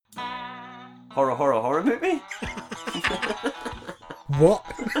horror movie? What?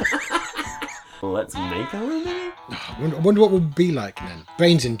 Let's make a movie? I wonder what we'll be like then.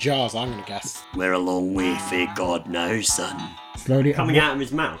 Brains in jars, I'm going to guess. We're a long way for God now, son. Slowly Coming out of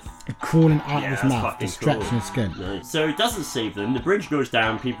his mouth. crawling out Yeah, of his that's mouth, fucking stretching cool. his skin. Nice. So he doesn't save them, the bridge goes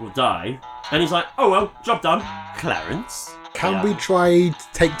down, people die, and he's like, oh well, job done. Clarence? Can we try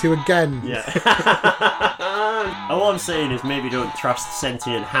take two again? Yeah. All I'm saying is maybe don't trust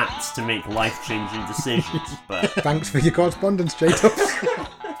sentient hats to make life-changing decisions, but... Thanks for your correspondence, J-Tops.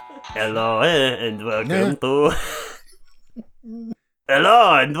 Hello and welcome to...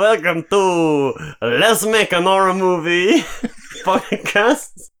 Hello and welcome to Let's Make an Horror Movie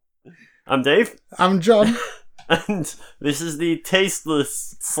podcast. I'm Dave. I'm John. And this is the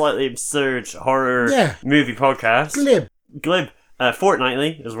tasteless, slightly absurd horror movie podcast. Glib.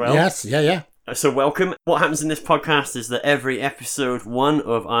 Fortnightly as well. Yes, yeah. So welcome. What happens in this podcast is that every episode, one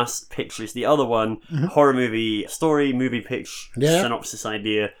of us pictures the other one, horror movie story, movie pitch, synopsis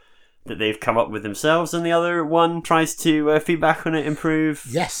idea that they've come up with themselves, and the other one tries to feedback on it, improve,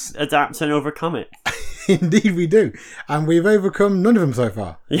 adapt and overcome it. Indeed we do. And we've overcome none of them so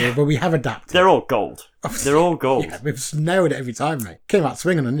far. Yeah. But we have adapted. They're all gold. They're all gold. Yeah, we've nailed it every time, mate. Came out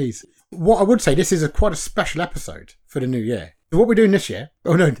swinging on these. What I would say, this is quite a special episode for the new year. What we're doing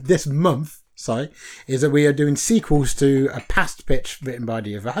this month, is that we are doing sequels to a past pitch written by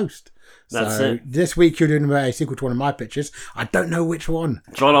the other host. That's it. This week you're doing a sequel to one of my pitches. I don't know which one.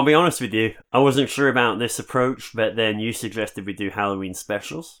 John, I'll be honest with you. I wasn't sure about this approach, but then you suggested we do Halloween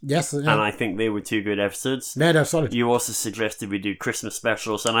specials. Yes. And I think they were two good episodes. Yeah, they're solid. You also suggested we do Christmas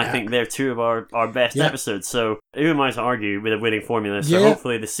specials, and I think they're two of our best episodes. So who am I to argue with a winning formula? So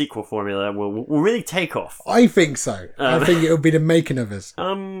hopefully the sequel formula will really take off. I think so. I think it'll be the making of us.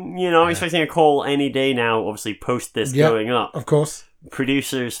 I'm expecting a call any day now, obviously post this going up. Of course.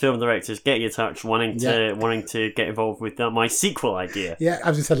 Producers, film directors, get in touch, wanting to get involved with my sequel idea. Yeah,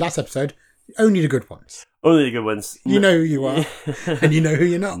 as we said last episode, only the good ones. Only the good ones. You know who you are, and you know who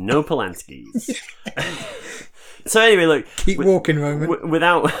you're not. No Polanskis. So anyway, look. Keep walking, Roman.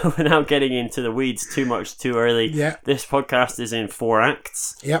 Without getting into the weeds too much too early, this podcast is in 4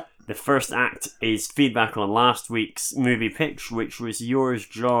 acts. Yep. The first act is feedback on last week's movie pitch, which was yours,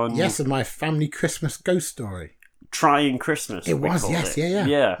 John. Yes, and my family Christmas ghost story. Trying Christmas. It was, yes,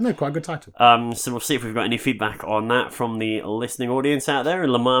 yeah. No, quite a good title. So we'll see if we've got any feedback on that from the listening audience out there,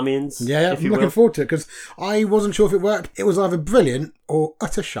 Lamamians. Yeah, I'm looking forward to it because I wasn't sure if it worked. It was either brilliant or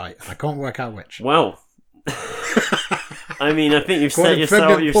utter shite. I can't work out which. Well, I mean, I think you've set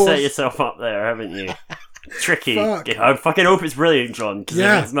yourself up there, haven't you? Tricky. I fucking hope it's brilliant, John, because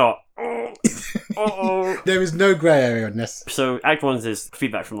if it's not... There is no grey area in this. So Act 1 is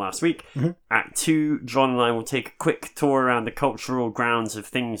feedback from last week. Act 2, John and I will take a quick tour around the cultural grounds of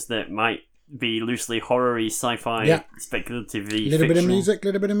things that might be loosely horror-y, sci-fi, speculative-y, A little bit of music, a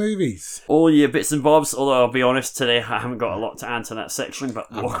little bit of movies. All your bits and bobs, although I'll be honest, today I haven't got a lot to add to that section, but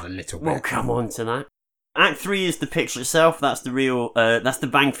a little bit. We'll come on to that. Act 3 is the pitch itself. That's the real, that's the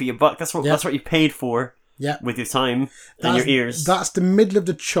bang for your buck. That's what you paid for. Yeah, with your time and your ears. That's the middle of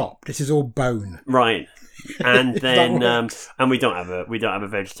the chop. This is all bone. Right, and then and we don't have a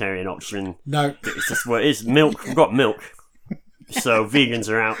vegetarian option. No, it's just what it is. Milk. We've got milk, so vegans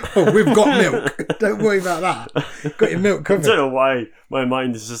are out. Oh, we've got milk. Don't worry about that. Got your milk covered. I don't know why my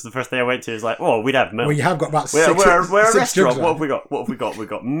mind is just the first thing I went to is like, oh, we'd have milk. Well, you have got about we're a restaurant. What have we got? What have we got? We've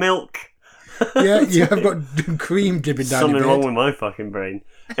got milk. Yeah, you have got cream dipping down. Something wrong with my fucking brain.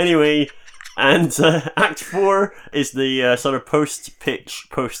 Anyway. And Act 4 is the sort of post-pitch,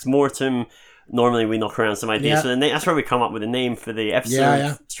 post-mortem. Normally we knock around some ideas for the name. That's where we come up with a name for the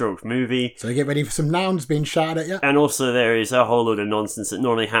episode, stroke movie. So you get ready for some nouns being shouted at you. And also there is a whole load of nonsense that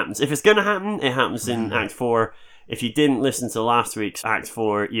normally happens. If it's going to happen, it happens in Act 4. If you didn't listen to last week's Act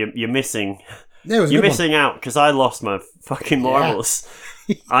 4, you're missing... You're missing out because I lost my fucking marbles.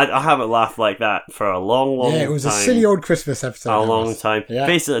 I haven't laughed like that for a long time. Yeah, it was a silly old Christmas episode. A long time. Yeah.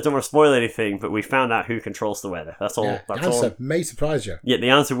 Basically, I don't want to spoil anything, but we found out who controls the weather. That's all. The answer may surprise you. Yeah, the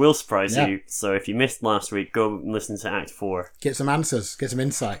answer will surprise you. So if you missed last week, go and listen to Act 4. Get some answers. Get some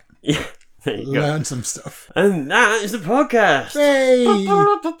insight. Yeah. There you Learn some stuff. And that is the podcast. Hey!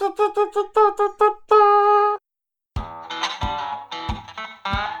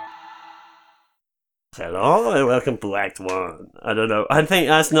 Hello and welcome to Act 1. I don't know. I think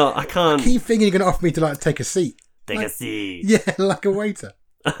that's not... I can't... I keep thinking you're going to offer me to take a seat. Take a seat. Yeah, like a waiter.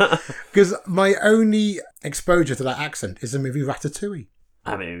 Because my only exposure to that accent is the movie Ratatouille.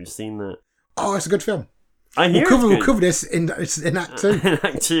 I haven't even seen that. Oh, it's a good film. We'll cover this in Act 2. In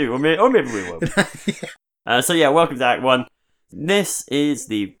Act 2, or maybe we won't. So welcome to Act 1. This is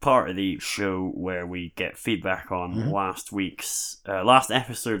the part of the show where we get feedback on last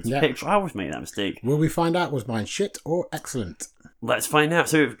episode's picture. I always make that mistake. Will we find out was mine shit or excellent? Let's find out.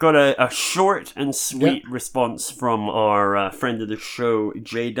 So we've got a short and sweet response from our friend of the show,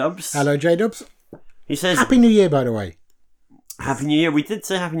 J-Dubs. Hello, J-Dubs. He says... Happy New Year, by the way. Happy New Year. We did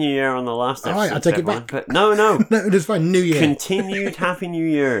say Happy New Year on the last episode. All right, I take it back. But no. No, it's fine. New Year. Continued Happy New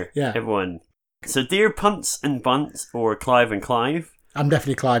Year, everyone. So, dear Punts and Bunts, or Clive and Clive. I'm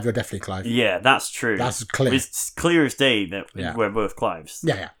definitely Clive, you're definitely Clive. Yeah, that's true. That's clear. It's clear as day that we're both Clives.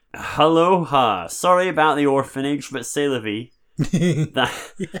 Yeah. Aloha. Sorry about the orphanage, but c'est la vie.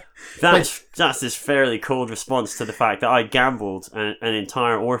 That's this fairly cold response to the fact that I gambled an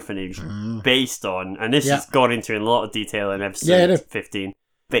entire orphanage based on, and this has gone into in a lot of detail in episode 15,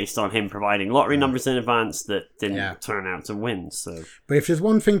 based on him providing lottery numbers in advance that didn't turn out to win. So, but if there's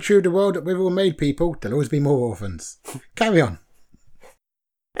one thing true to the world that we've all made, people, there'll always be more orphans. Carry on.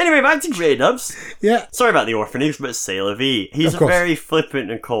 Anyway, back to J-Dubs. Yeah. Sorry about the orphanage, but c'est la vie. He's a very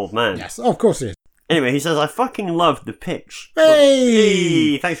flippant and cold man. Yes, of course he is. Anyway, he says, I fucking loved the pitch.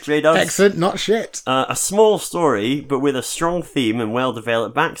 Hey! Thanks, J-Dubs. Excellent, not shit. A small story, but with a strong theme and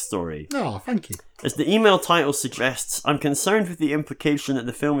well-developed backstory. Oh, thank you. As the email title suggests, I'm concerned with the implication that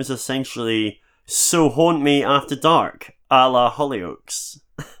the film is essentially So Haunt Me After Dark, a la Hollyoaks.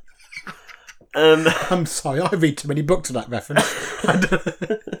 I'm sorry, I read too many books to that reference.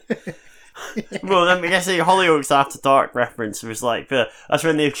 Well, I guess the Hollyoaks After Dark reference was like that's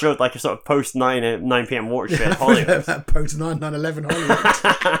when they showed like a sort of post 9 p.m. watershed Hollyoaks. That post 9/11 Hollyoaks.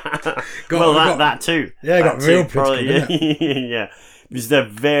 That too. Yeah, that got real political, yeah. Because they're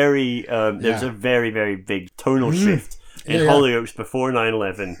very there's a very, very big tonal shift in Hollyoaks before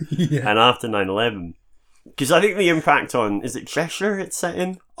 9/11 and after 9/11. Because I think the impact on, is it Cheshire it's set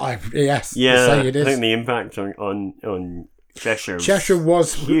in? Yes. Yeah, say it is. I think the impact on Cheshire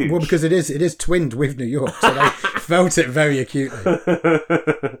was huge. Well, because it is twinned with New York, so they felt it very acutely.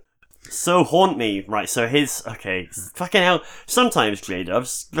 So Haunt Me, right? So fucking hell. Sometimes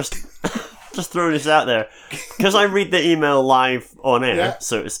J-Dubs just throw this out there because I read the email live on air,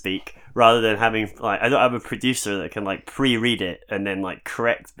 so to speak, rather than having I don't have a producer that can pre-read it and then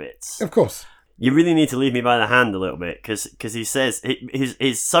correct bits. Of course. You really need to leave me by the hand a little bit because he says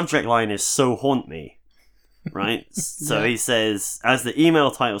his subject line is So Haunt Me. Right? So he says, as the email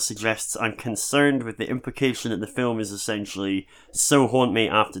title suggests, I'm concerned with the implication that the film is essentially So Haunt Me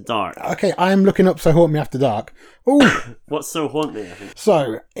After Dark. Okay, I am looking up So Haunt Me After Dark. Ooh. What's So Haunt Me, I think?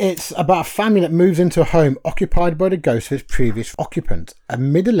 So, it's about a family that moves into a home occupied by the ghost of its previous occupant, a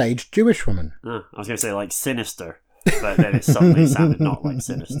middle-aged Jewish woman. I was going to say Sinister, but then it suddenly sounded not like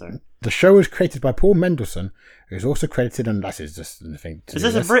Sinister. The show was created by Paul Mendelsohn, who's also credited, and that is just the thing. Is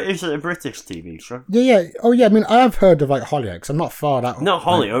this a British TV show? Yeah. Oh, yeah. I mean, I have heard of Hollyoaks. I'm not far that. Not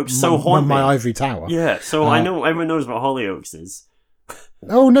Hollyoaks. So Haunt Me. My Ivory Tower. Yeah. So I know everyone knows what Hollyoaks is.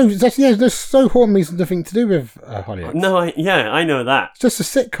 Oh no! There's So Haunt Me's nothing to do with Hollyoaks. No, I know that. It's just a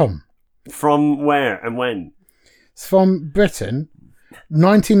sitcom. From where and when? It's from Britain,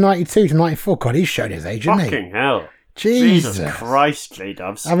 1992 to 94. God, he's showing his age, isn't he? Fucking hell. Jesus Christ,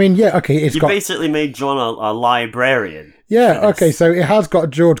 J-Dubs. I mean, yeah, okay. You basically made John a librarian. Yeah, okay, so it has got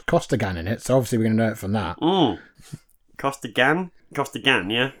George Costigan in it, so obviously we're going to know it from that. Costigan,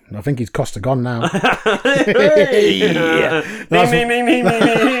 yeah? I think he's Costagon now.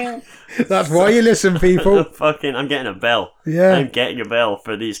 That's why you listen, people. I'm getting a bell. Yeah. I'm getting a bell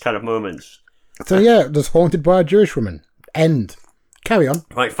for these kind of moments. So yeah, there's Haunted by a Jewish Woman. End. Carry on.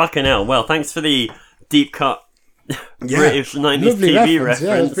 Right, fucking hell. Well, thanks for the deep cut British 90s TV reference.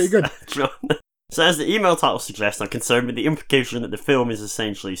 Yeah, that's pretty good. So as the email title suggests, I'm concerned with the implication that the film is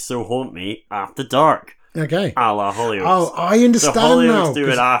essentially So Haunt Me After Dark. Okay. A la Hollyoaks. Oh, I understand now. Hollyoaks do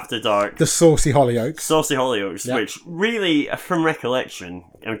it after dark. The saucy Hollyoaks. Saucy Hollyoaks, which really, from recollection,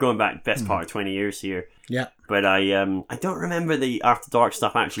 I'm going back best part of 20 years here. Yeah. But I don't remember the after dark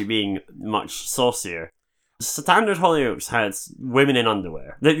stuff actually being much saucier. Standard Hollyoaks had women in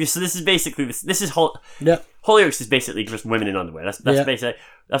underwear. So this is basically Hollyoaks is basically just women in underwear. That's basically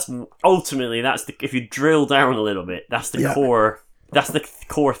if you drill down a little bit, that's the core. That's the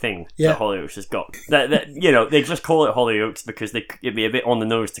core thing that Hollyoaks has got. That they just call it Hollyoaks because it'd be a bit on the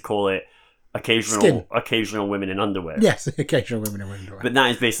nose to call it occasional women in underwear. Yes, occasional women in underwear. But that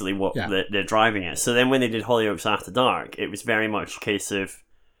is basically what they're driving at. So then when they did Hollyoaks After Dark, it was very much a case of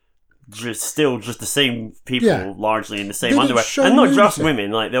just the same people largely in the same underwear, and not just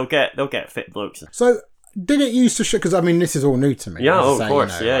women. They'll get fit blokes. So did it used to show? Because I mean, this is all new to me. Yeah, of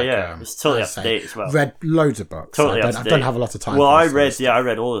course, it's totally up to date as well. Read loads of books. Totally I don't have a lot of time. Well, I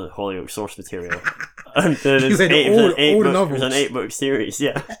read all the Hollyoaks source material. You read all the novels. It was an 8-book series,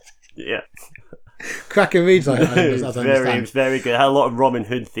 yeah. Yeah. Cracking reads, as I It understand. was very good. It had a lot of Robin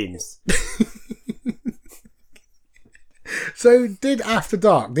Hood themes. So, did After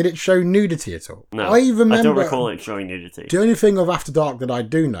Dark, did it show nudity at all? No, I don't recall it showing nudity. The only thing of After Dark that I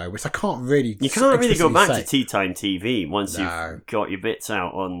do know, which I can't really You can't really go back say. to Tea Time TV once you've got your bits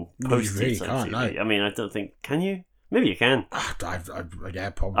out on post Tea Time TV. No. I mean, I don't think... Can you? Maybe you can. Yeah,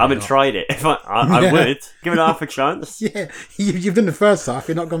 probably. I haven't tried it. If I would. Give it half a chance. Yeah, you've done the first half,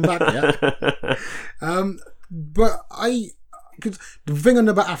 you're not gone back yet. But because the thing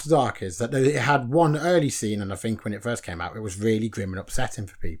about After Dark is that it had one early scene, and I think when it first came out, it was really grim and upsetting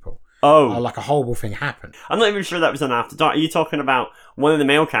for people. Oh. Like a horrible thing happened. I'm not even sure that was an After Dark. Are you talking about one of the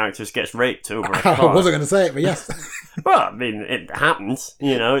male characters gets raped over a car? I wasn't going to say it, but yes. Well, I mean, it happens.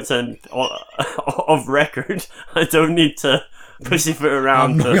 It's of record. I don't need to pussyfoot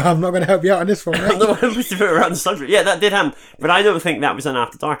around. I'm not going to help you out on this one. I'm not going to pussyfoot around the subject. Yeah, that did happen, but I don't think that was an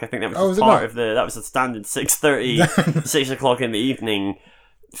After Dark. I think that was part of that was a standard 6:30, 6 o'clock in the evening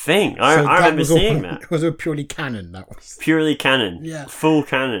thing. I remember seeing that. It was purely canon. That was purely canon. Yeah, full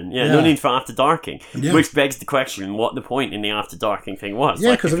canon. Yeah, no need for After Darking. Yeah. Which begs the question: what the point in the After Darking thing was?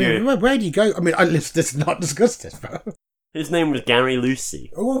 Yeah, because where do you go? I mean, let's not discuss this, bro. His name was Gary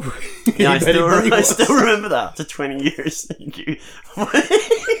Lucy. Oh, yeah, I still remember that after 20 years.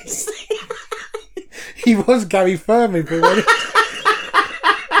 He was Gary Fermi, but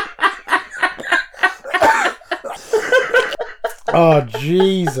oh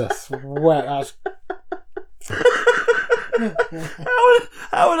Jesus! What?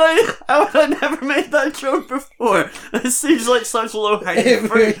 How would I never made that joke before? It seems like such low hanging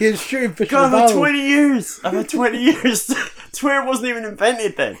fruit. God, I've had 20 years. I've had 20 years. Twitter wasn't even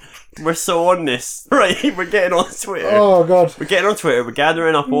invented then. We're so on this, right? We're getting on Twitter. Oh God! We're getting on Twitter. We're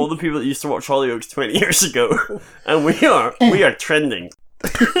gathering up all the people that used to watch Hollyoaks 20 years ago, and we are trending.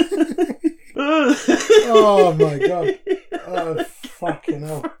 Oh my God! Oh fucking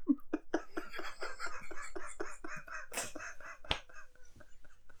hell!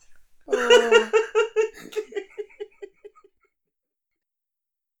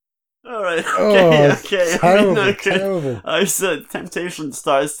 Alright, okay. Terrible. I said temptation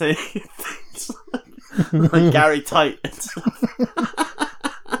starts taking things like Gary Tight.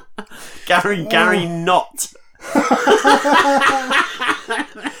 Gary Knott.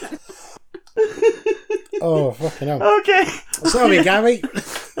 Oh, fucking hell. Okay. Sorry, Gary.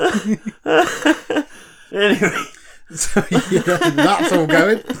 Anyway. So, that's all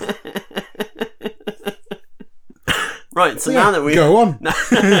going. Right, so now that we go on, now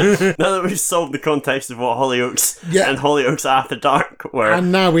that we've solved the context of what Hollyoaks and Hollyoaks After Dark were,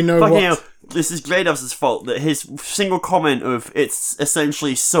 and now we know what. This is Grey Dove's fault that his single comment of "it's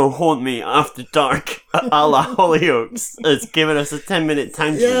essentially so haunt me after dark" a la Hollyoaks has given us a 10-minute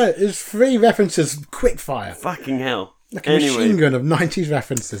tangent. Yeah, it's 3 references, quick fire. Fucking hell! Like a machine gun of 90s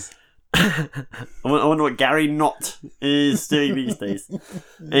references. I wonder what Gary Knott is doing these days.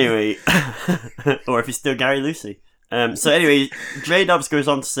 Anyway, or if he's still Gary Lucy. So anyway, Grey Dubs goes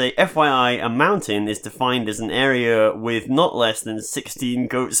on to say, FYI, a mountain is defined as an area with not less than 16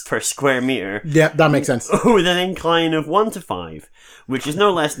 goats per square metre. Yeah, that makes sense. With an incline of 1 to 5, which is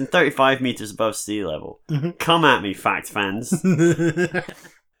no less than 35 metres above sea level. Mm-hmm. Come at me, fact fans.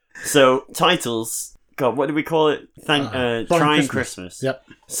 So, titles. God, what do we call it? Trying Christmas. Yep.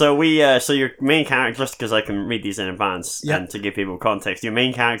 So so your main character, just because I can read these in advance and to give people context, your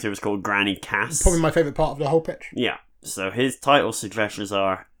main character was called Granny Cass. Probably my favourite part of the whole pitch. Yeah. So his title suggestions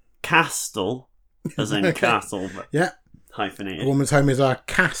are Castle, as in castle, but hyphenated. A woman's home is a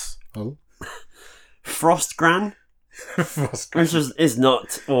castle. Frostgran, which is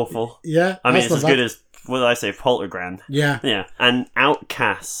not awful. Yeah. I mean, it's as good as, what did I say, Poltergran. Yeah. Yeah. And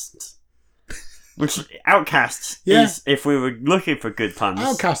Outcast. Which Outcast is, if we were looking for good puns,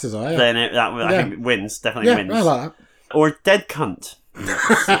 Outcast is alright. Then I think it wins, definitely wins. I like that. Or Dead Cunt,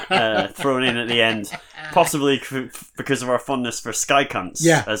 thrown in at the end, possibly because of our fondness for Sky Cunts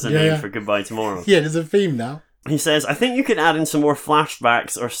as a name for Goodbye Tomorrow. Yeah, there's a theme now. He says, I think you could add in some more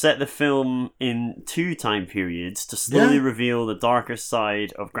flashbacks or set the film in 2 time periods to slowly reveal the darker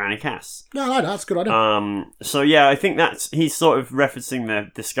side of Granny Cass. Yeah, I like that. That's a good idea. So yeah, I think he's sort of referencing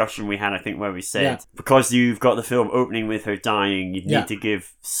the discussion we had, I think, where we said, because you've got the film opening with her dying, you need to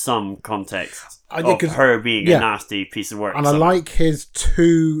give some context of her being a nasty piece of work. And I like his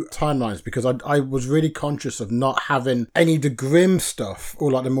 2 timelines, because I was really conscious of not having any of the grim stuff or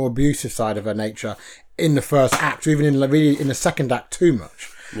like the more abusive side of her nature in the first act, or even in the second act too much,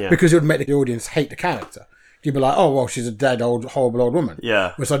 because it would make the audience hate the character. you'd be like, oh, well, she's a dead, horrible old woman.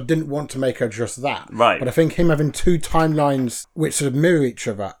 Yeah. Whereas I didn't want to make her just that. Right. But I think him having two timelines which sort of mirror each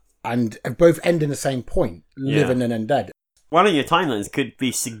other and both end in the same point, living and then dead. One of your timelines could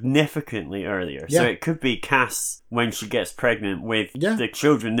be significantly earlier. So it could be Cass when she gets pregnant with the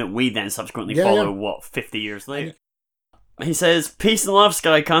children that we then subsequently follow, 50 years later? He says, peace and love,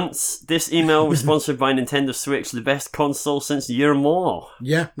 Sky Cunts. This email was sponsored by Nintendo Switch, the best console since year more.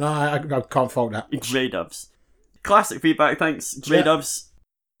 Yeah, no, I can't fault that. J-Dubs. Classic feedback, thanks, J-Dubs.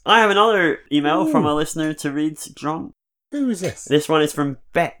 I have another email from a listener to read, John. Who is this? This one is from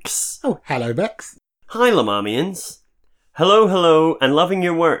Bex. Oh, hello, Bex. Hi, Lamamians. Hello, and loving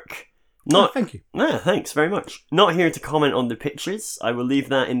your work. Thank you. Yeah, thanks very much. Not here to comment on the pictures. I will leave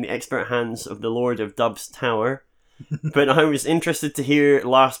that in the expert hands of the Lord of Dub's Tower. But I was interested to hear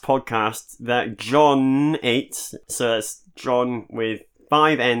last podcast that John 8, so that's John with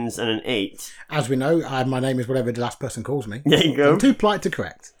 5 N's and an 8. As we know, my name is whatever the last person calls me. There you go. I'm too polite to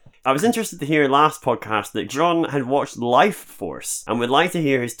correct. I was interested to hear last podcast that John had watched Life Force and would like to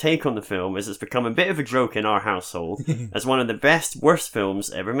hear his take on the film, as it's become a bit of a joke in our household as one of the worst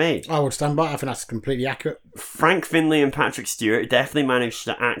films ever made. I would stand by. I think that's completely accurate. Frank Finlay and Patrick Stewart definitely managed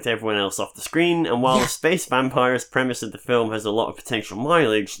to act everyone else off the screen, and while the space vampires premise of the film has a lot of potential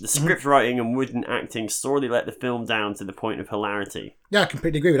mileage, the script writing and wooden acting sorely let the film down to the point of hilarity. Yeah, I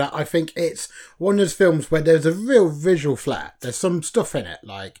completely agree with that. I think it's one of those films where there's a real visual flair. There's some stuff in it,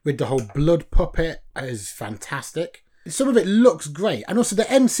 like with the whole blood puppet is fantastic. Some of it looks great. And also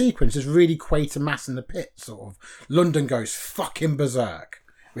the end sequence is really Quatermass in the Pit, sort of. London goes fucking berserk,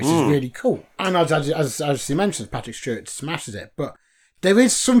 which is really cool. And as you mentioned, Patrick Stewart smashes it. But there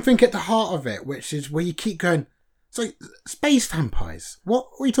is something at the heart of it, which is where you keep going, so space vampires, what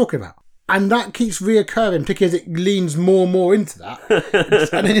are you talking about? And that keeps reoccurring, particularly as it leans more and more into that.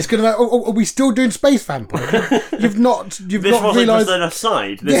 And then it's going to be like, oh, are we still doing space vampires? You've not wasn't realised... just an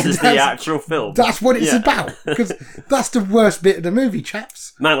aside. This is the actual film. That's what it's about. Because that's the worst bit of the movie,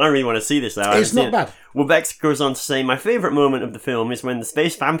 chaps. Man, I really want to see this now. It's not bad. Well, Bex goes on to say, my favourite moment of the film is when the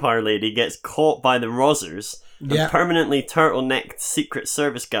space vampire lady gets caught by the Rozzers. A permanently turtlenecked Secret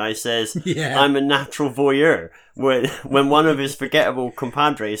Service guy says, I'm a natural voyeur. When one of his forgettable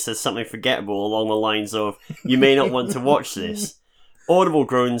compadres says something forgettable along the lines of, you may not want to watch this. Audible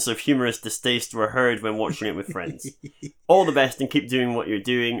groans of humorous distaste were heard when watching it with friends. All the best and keep doing what you're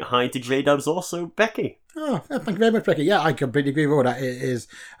doing. Hi to J-Dubs also, Becky. Oh, thank you very much, Becky. Yeah, I completely agree with all that. It is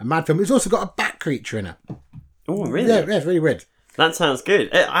a mad film. It's also got a bat creature in it. Oh, really? Yeah, it's really weird. That sounds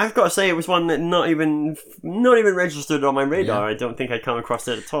good. I've got to say, it was one that not even registered on my radar. I don't think I'd come across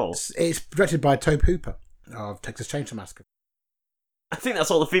it at all. It's directed by Tobe Hooper of Texas Chainsaw Massacre. I think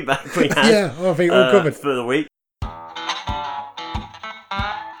that's all the feedback we had. Yeah, I think all covered for the week.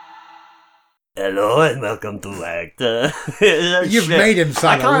 Hello and welcome to Act. You've made him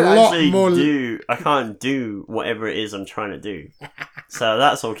sound a lot more. I can't do whatever it is I'm trying to do. So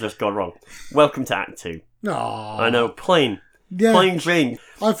that's all just gone wrong. Welcome to Act 2. Aww. I know, plain Jane.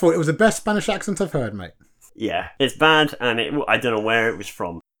 I thought it was the best Spanish accent I've heard, mate. Yeah, it's bad, and I don't know where it was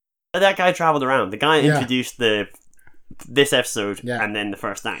from. That guy travelled around. The guy introduced this episode and then the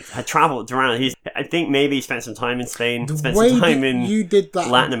first act. Had travelled around. I think maybe he spent some time in Spain, spent some time in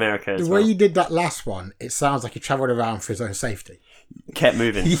Latin America as well. The way you did that last one, it sounds like he travelled around for his own safety. Kept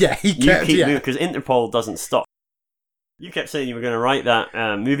moving. Yeah, he kept moving, because Interpol doesn't stop. You kept saying you were going to write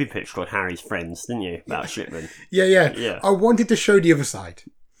that movie pitch called Harry's Friends, didn't you? About Shipman. Yeah. I wanted to show the other side.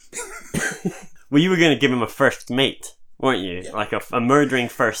 Well, you were going to give him a first mate, weren't you? Yeah. Like a murdering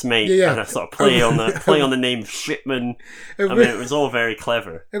first mate, and a sort of play on the name Shipman. It was all very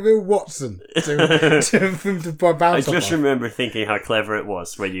clever. A real Watson to bounce I just remember thinking how clever it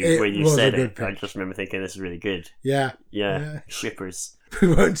was when you said it. Pitch. I just remember thinking this is really good. Yeah. Shippers.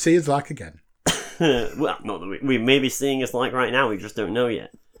 We won't see his like again. Well, not that we may be seeing his like right now. We just don't know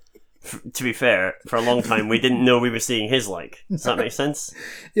yet. To be fair, for a long time we didn't know we were seeing his like. Does that make sense?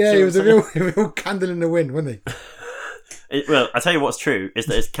 Yeah, he was a real candle in the wind, wasn't he? Well, I tell you what's true is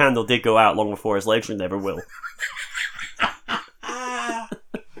that his candle did go out long before his legend ever will.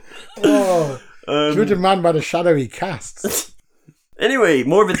 Judge a man by the shadow he casts. Anyway,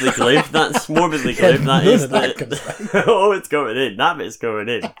 morbidly glib. That's morbidly glib. That is the... Oh, it's going in. That bit's going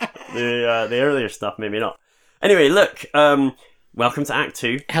in. The earlier stuff, maybe not. Anyway, look. Welcome to Act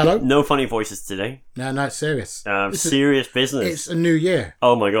 2. Hello. No funny voices today. No, it's serious. Serious business. It's a new year.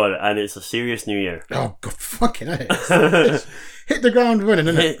 Oh my god, and it's a serious new year. Oh god, fucking hell. Hit the ground running,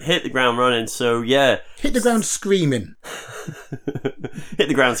 isn't it? Hit the ground running, so yeah. Hit the ground screaming. Hit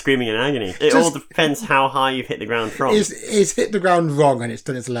the ground screaming in agony. It all depends how high you've hit the ground from. Is hit the ground wrong and it's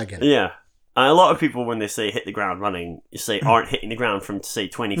done its legging? Yeah. A lot of people, when they say hit the ground running, aren't hitting the ground from, say,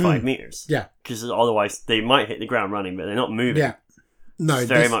 25 metres. Yeah. Because otherwise they might hit the ground running, but they're not moving. Yeah. No, it's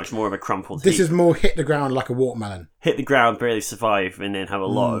very much more of a crumpled This heap. is more hit the ground like a watermelon. Hit the ground, barely survive, and then have a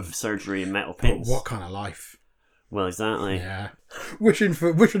lot of surgery and metal pins. But what kind of life? Well, exactly. Yeah. Wishing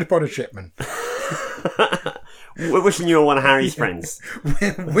upon a shipman. We're wishing you were one of Harry's friends.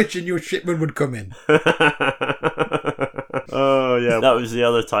 Wishing your shipman would come in. Oh, yeah. That was the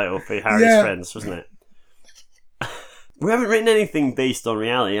other title for Harry's friends, wasn't it? We haven't written anything based on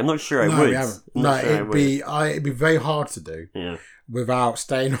reality. I'm not sure I would. We haven't. It'd be very hard to do. Yeah. Without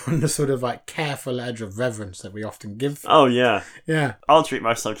staying on the sort of like careful edge of reverence that we often give. Oh, yeah. Yeah. I'll treat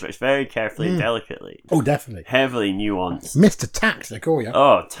my subjects very carefully and delicately. Oh, definitely. Heavily nuanced. Mr. Tact, they call you.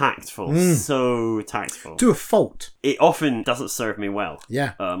 Oh, tactful. So tactful. To a fault. It often doesn't serve me well.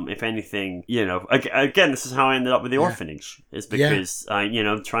 Yeah. If anything, again, this is how I ended up with the orphanage. It's because, trying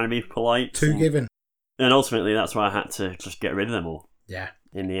to be polite. Too giving. And ultimately, that's why I had to just get rid of them all. Yeah.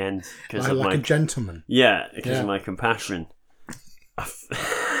 In the end. Like a gentleman. Yeah, because of my compassion.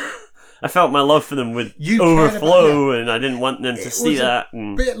 I felt my love for them would overflow, and I didn't want them to see that.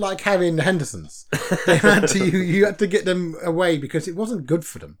 A bit like Harry and the Hendersons. You had to get them away because it wasn't good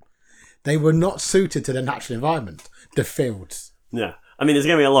for them. They were not suited to the natural environment, the fields. Yeah, I mean, there's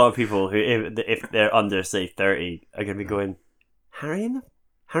going to be a lot of people who, if they're under, say, 30, are going to be going, Harry and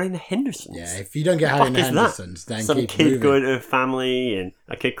the Hendersons. Yeah, if you don't get Harry and the Hendersons, then some kid moving. going to a family and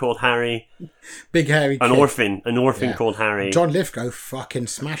a kid called Harry. Big hairy kid. An orphan called Harry. John Lithgow fucking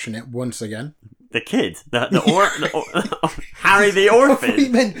smashing it once again. The kid? Harry the orphan? You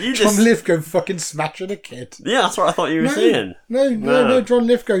meant John Lithgow fucking smashing a kid. Yeah, that's what I thought you were saying. No, John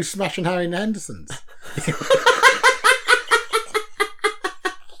Lithgow smashing Harry and the Hendersons.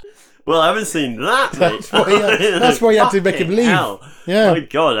 Well, I haven't seen that, mate. That's why you had to make him leave. Hell. Yeah. My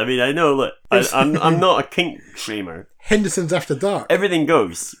God, I mean, I know, look, I'm not a kink shamer. Henderson's After Dark. Everything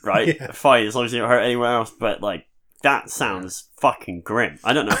goes, right? Yeah. Fine, as long as you don't hurt anyone else, but, like, that sounds fucking grim.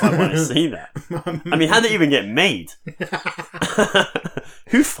 I don't know if I want to see that. I mean, how'd it even get made?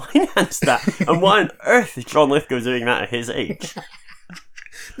 Who financed that? And why on earth is John Lithgow doing that at his age?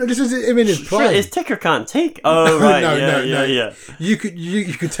 No, this is him in his prime. His ticker can't take. Oh, right. Yeah. You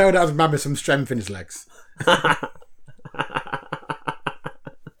could tell that was a man with some strength in his legs.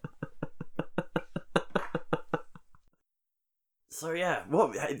 So yeah,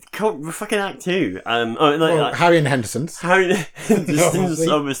 what? Fucking Act 2. Harry and the Hendersons. Harry and the Hendersons,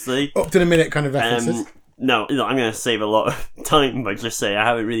 obviously. Up to the minute kind of references. No, I'm going to save a lot of time by just saying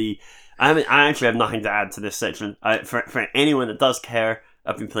I actually have nothing to add to this section. For anyone that does care,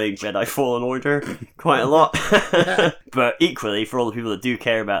 I've been playing Jedi Fallen Order quite a lot. But equally, for all the people that do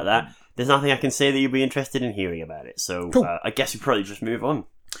care about that, there's nothing I can say that you'll be interested in hearing about it. So cool. I guess we probably just move on.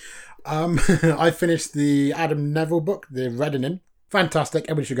 I finished the Adam Neville book, The Reddening. Fantastic.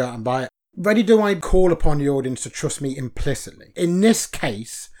 Everybody should go out and buy it. Ready do I call upon the audience to trust me implicitly? In this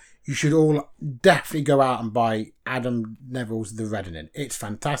case, you should all definitely go out and buy Adam Neville's The Reddening. It's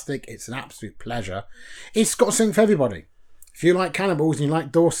fantastic. It's an absolute pleasure. It's got something for everybody. If you like cannibals and you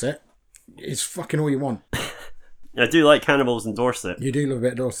like Dorset, it's fucking all you want. I do like cannibals and Dorset. You do love a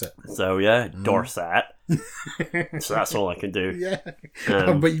bit of Dorset. So yeah, Dorset. So that's all I can do. Yeah.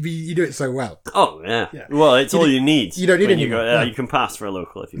 But you do it so well. Oh, yeah. Well, it's all you need. You don't need anything. You can pass for a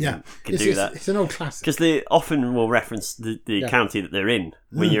local if you can do that. It's an old classic. Because they often will reference the county that they're in.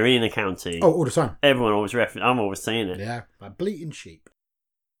 When you're in a county. Oh, all the time. Everyone always I'm always saying it. Yeah. Like bleating sheep.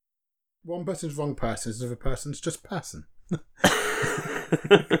 One person's wrong person, another person's just person.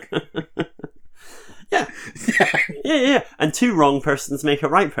 Yeah. And two wrong persons make a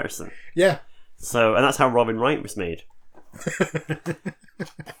right person. Yeah. So, and that's how Robin Wright was made.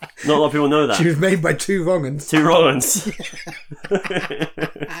 Not a lot of people know that. She was made by two wrong uns. Two wrong uns.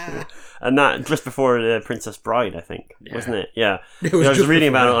 And that just before the Princess Bride, I think, wasn't it? Yeah. I was reading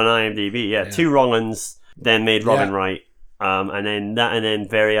about it on IMDb. Yeah, two wrong uns then made Robin Wright. And then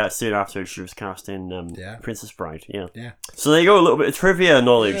very soon after she was cast in Princess Bride. Yeah. So there you go, a little bit of trivia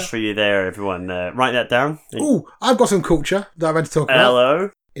knowledge for you there, everyone. Write that down. Oh, I've got some culture that I want to talk about. Hello.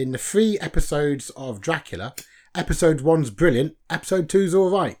 In the 3 episodes of Dracula, episode 1's brilliant, episode 2's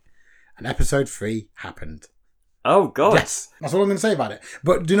alright, and episode 3 happened. Oh, God. Yes, that's all I'm going to say about it.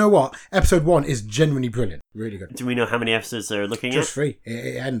 But do you know what? Episode 1 is genuinely brilliant. Really good. Do we know how many episodes they're looking Just 3.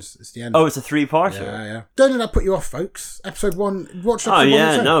 It ends. It's the end. Oh, it's a 3-parter? Yeah. Don't let that put you off, folks. Episode 1, watch episode 1. Oh,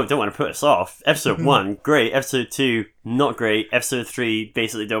 yeah, no, don't want to put us off. Episode 1, great. Episode 2, not great. Episode 3,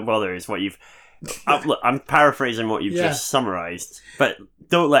 basically don't bother, is what you've... Look, I'm paraphrasing what you've just summarised, but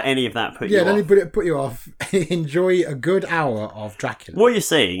don't let any of that put you off. Yeah, don't put you off. Enjoy a good hour of Dracula. What you're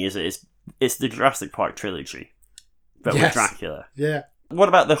saying is It's the Jurassic Park trilogy, but with Dracula. Yeah. What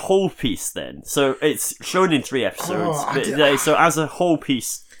about the whole piece then? So it's shown in 3 episodes. So as a whole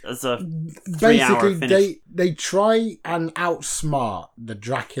piece, as a 3-hour finish. They try and outsmart the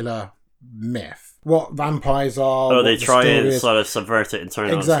Dracula myth. What vampires are. Oh, they try and sort of subvert it and turn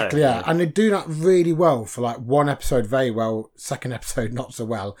it on its head. Exactly, yeah. And they do that really well for like 1 episode very well, 2nd episode not so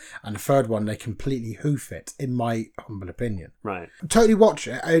well, and the 3rd one they completely hoof it, in my humble opinion. Right. Totally watch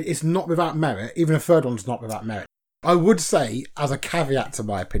it. It's not without merit. Even the 3rd one's not without merit. I would say, as a caveat to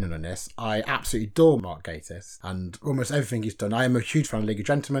my opinion on this, I absolutely adore Mark Gatiss and almost everything he's done. I am a huge fan of League of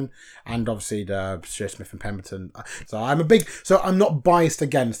Gentlemen and obviously the Stuart Smith and Pemberton. So I'm not biased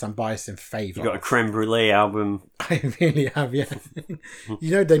against, I'm biased in favour. You got a Creme Brulee album. I really have, yeah. You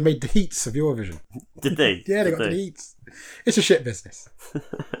know, they made the heats of Eurovision. Did they? Yeah, they got the heats. It's a shit business.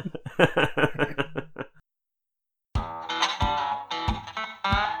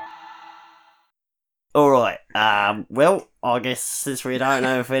 Alright, well, I guess since we don't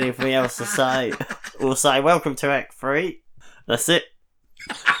know if anything else to say, we'll say welcome to Act 3. That's it.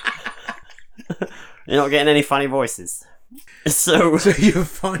 You're not getting any funny voices. So you've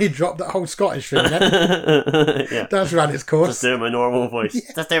finally dropped that whole Scottish thing, then? Yeah. That's ran its course. Just doing my normal voice.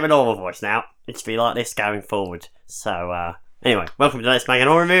 Yeah. Just doing my normal voice now. It's be like this going forward. So, anyway, welcome to Let's Make an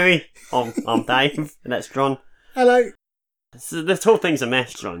Horror Movie. I'm Dave, and that's John. Hello. So this whole thing's a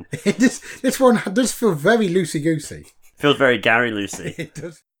mess, John. This one does feel very loosey-goosey. Feels very Gary Lucy. It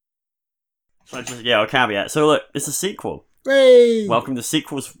does. So I'll caveat. So look, it's a sequel. Hey! Welcome to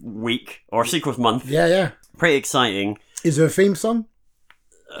Sequels Week, or Sequels Month. Yeah. Pretty exciting. Is there a theme song?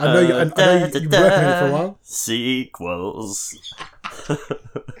 I know you've been working on it for a while. Sequels.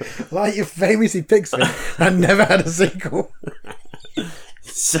 Like you famously picked it and never had a sequel.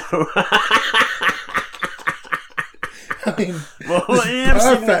 So... I mean,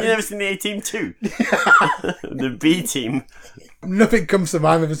 you never seen the A-Team 2? The B-Team. Nothing comes to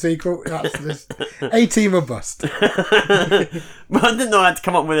mind with a sequel. That's this A-Team or bust. But I didn't know I had to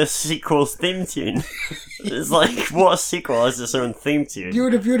come up with a sequel's theme tune. It's like, what a sequel has its own theme tune? You're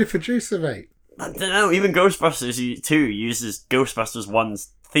the beauty producer, mate. I don't know, even Ghostbusters 2 uses Ghostbusters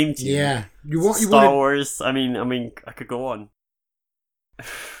 1's theme tune. Yeah. Star Wars, I mean, I could go on.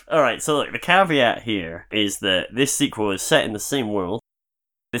 Alright, so look, the caveat here is that this sequel is set in the same world.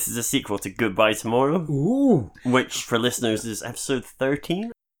 This is a sequel to Goodbye Tomorrow. Ooh. Which, for listeners, is episode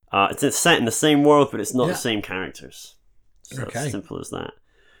 13. It's set in the same world, but it's not the same characters. So it's as simple as that.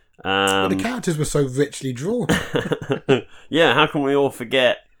 But the characters were so richly drawn. Yeah, how can we all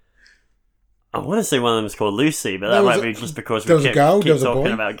forget... I want to say one of them is called Lucy, but that might be just because we keep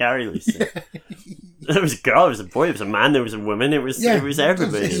talking about Gary Lucy. There was a girl, there was a boy, there was a man, there was a woman, it was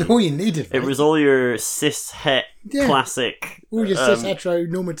everybody. It's all you needed. It was all your cis-het classic. All your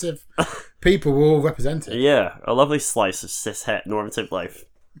cis-heteronormative people were all represented. Yeah, a lovely slice of cis-het normative life.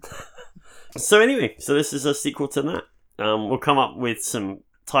 So anyway, this is a sequel to that. We'll come up with some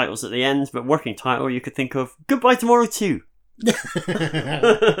titles at the end, but working title you could think of Goodbye Tomorrow 2.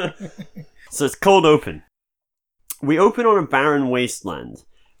 So it's cold open. We open on a barren wasteland,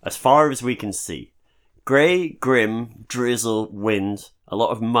 as far as we can see. Grey, grim, drizzle, wind, a lot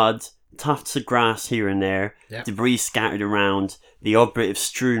of mud, tufts of grass here and there, debris scattered around, the odd bit of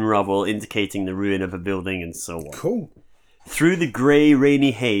strewn rubble indicating the ruin of a building, and so on. Cool. Through the grey,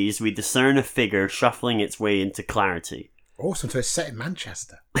 rainy haze, we discern a figure shuffling its way into clarity. Awesome, so it's set in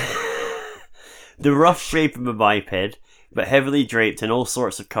Manchester. The rough shape of a biped, but heavily draped in all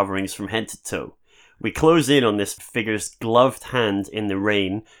sorts of coverings from head to toe. We close in on this figure's gloved hand in the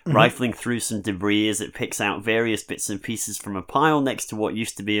rain, rifling through some debris as it picks out various bits and pieces from a pile next to what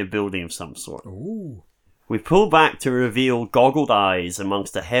used to be a building of some sort. Ooh. We pull back to reveal goggled eyes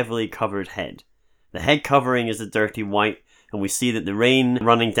amongst a heavily covered head. The head covering is a dirty white, and we see that the rain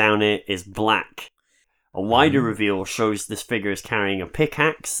running down it is black. A wider reveal shows this figure is carrying a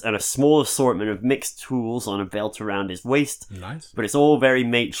pickaxe and a small assortment of mixed tools on a belt around his waist. Nice. But it's all very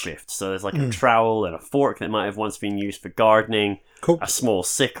makeshift, so there's like a trowel and a fork that might have once been used for gardening, a small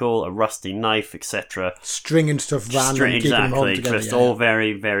sickle, a rusty knife, etc. Stringing stuff random, exactly, just all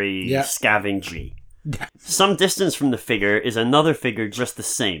very, very scavengy. Yeah. Some distance from the figure is another figure just the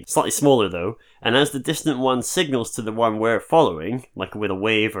same, slightly smaller though, and as the distant one signals to the one we're following, like with a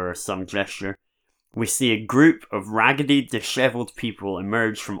wave or some gesture, we see a group of raggedy, dishevelled people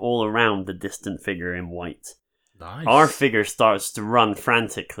emerge from all around the distant figure in white. Nice. Our figure starts to run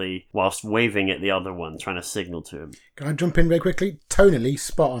frantically whilst waving at the other one, trying to signal to him. Can I jump in very quickly? Tonally,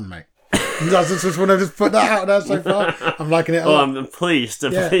 spot on, mate. I just want to just put that out there so far. I'm liking it a lot. I'm pleased.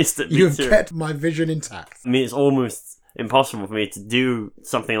 I'm pleased that you've kept my vision intact. I mean, it's almost impossible for me to do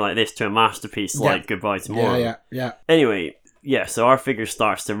something like this to a masterpiece like Goodbye Tomorrow. Yeah. Anyway, so our figure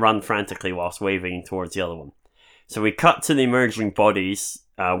starts to run frantically whilst waving towards the other one. So we cut to the emerging bodies.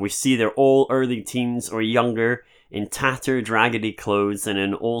 We see they're all early teens or younger, in tattered, raggedy clothes and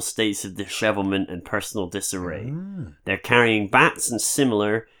in all states of dishevelment and personal disarray. They're carrying bats and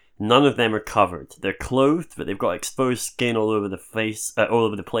similar. None of them are covered. They're clothed, but they've got exposed skin all over the face, all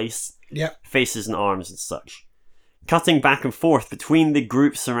over the place. Faces and arms and such. Cutting back and forth between the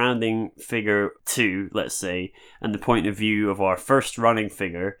group surrounding figure 2, let's say, and the point of view of our first running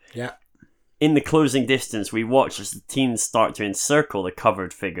figure. In the closing distance, we watch as the teens start to encircle the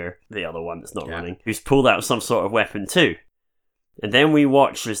covered figure, the other one that's not running, who's pulled out some sort of weapon too. And then we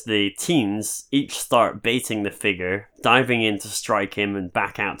watch as the teens each start baiting the figure, diving in to strike him and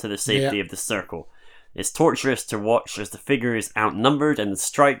back out to the safety of the circle. It's torturous to watch as the figure is outnumbered and the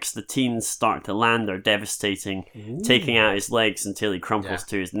strikes the teens start to land are devastating, taking out his legs until he crumples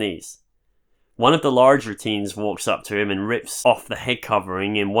to his knees. One of the larger teens walks up to him and rips off the head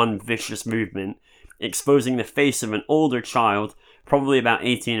covering in one vicious movement, exposing the face of an older child, probably about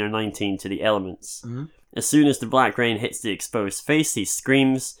 18 or 19, to the elements. As soon as the Black Rain hits the exposed face, he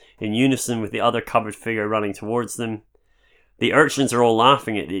screams, in unison with the other covered figure running towards them. The urchins are all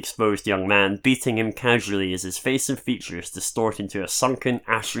laughing at the exposed young man, beating him casually as his face and features distort into a sunken,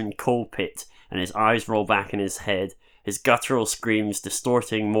 ashen coal pit, and his eyes roll back in his head, his guttural screams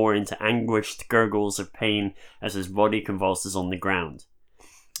distorting more into anguished gurgles of pain as his body convulses on the ground.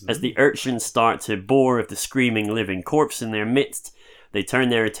 As the urchins start to bore of the screaming living corpse in their midst, they turn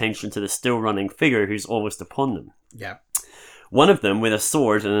their attention to the still running figure who's almost upon them. One of them, with a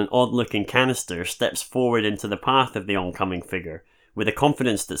sword and an odd-looking canister, steps forward into the path of the oncoming figure, with a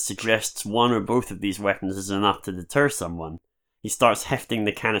confidence that suggests one or both of these weapons is enough to deter someone. He starts hefting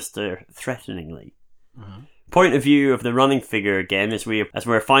the canister threateningly. Point of view of the running figure again as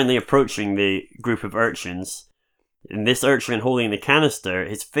we're finally approaching the group of urchins. In this urchin holding the canister,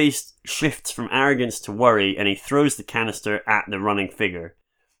 his face shifts from arrogance to worry and he throws the canister at the running figure.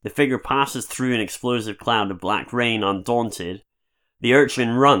 The figure passes through an explosive cloud of black rain undaunted. The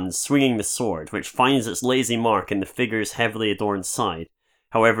urchin runs, swinging the sword, which finds its lazy mark in the figure's heavily adorned side.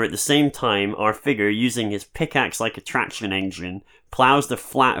 However, at the same time, our figure, using his pickaxe-like attraction engine, plows the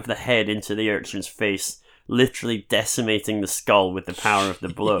flat of the head into the urchin's face, literally decimating the skull with the power of the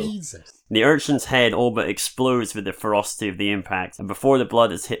blow. The urchin's head all but explodes with the ferocity of the impact, and before the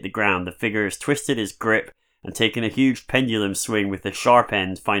blood has hit the ground, the figure has twisted his grip and taken a huge pendulum swing with the sharp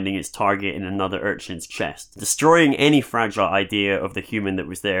end finding its target in another urchin's chest, destroying any fragile idea of the human that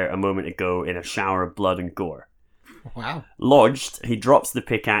was there a moment ago in a shower of blood and gore. Wow. Lodged, he drops the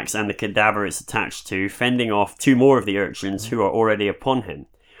pickaxe and the cadaver it's attached to, fending off 2 more of the urchins who are already upon him.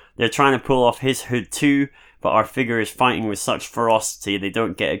 They're trying to pull off his hood too, but our figure is fighting with such ferocity they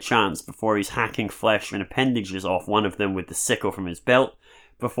don't get a chance before he's hacking flesh and appendages off one of them with the sickle from his belt,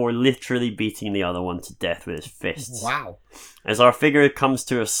 before literally beating the other one to death with his fists. Wow. As our figure comes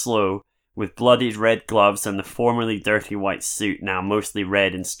to a slow, with bloodied red gloves and the formerly dirty white suit now mostly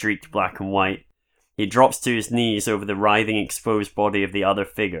red and streaked black and white, he drops to his knees over the writhing exposed body of the other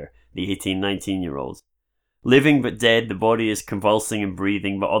figure, the 18-19-year-old. Living but dead, the body is convulsing and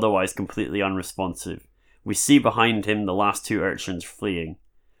breathing, but otherwise completely unresponsive. We see behind him the last 2 urchins fleeing.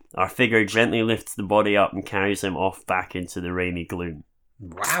 Our figure gently lifts the body up and carries him off back into the rainy gloom.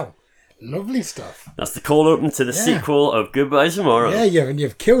 Wow. Lovely stuff. That's the cold open to the sequel of Goodbye Tomorrow. Yeah, and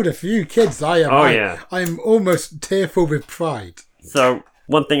you've killed a few kids. I'm almost tearful with pride. So,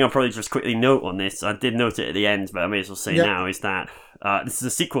 one thing I'll probably just quickly note on this, I did note it at the end, but I may as well say now, is that this is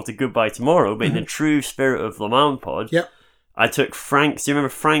a sequel to Goodbye Tomorrow, but in the true spirit of Le Mans Pod, I took Frank. Do you remember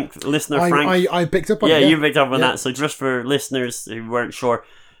Frank, listener Frank? I picked up on it. Yeah, you picked up on that. So just for listeners who weren't sure,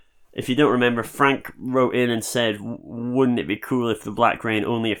 if you don't remember, Frank wrote in and said, wouldn't it be cool if the Black Rain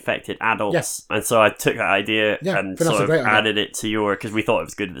only affected adults? Yes. And so I took that idea and sort of added it to your, because we thought it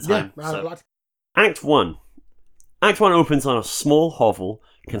was good at the time. Act 1. Act 1 opens on a small hovel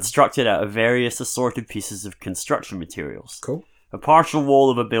constructed out of various assorted pieces of construction materials. Cool. A partial wall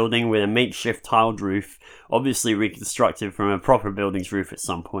of a building with a makeshift tiled roof, obviously reconstructed from a proper building's roof at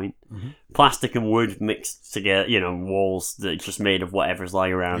some point. Plastic and wood mixed together, walls that are just made of whatever's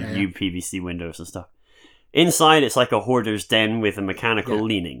lying around, UPVC windows and stuff. Inside, it's like a hoarder's den with a mechanical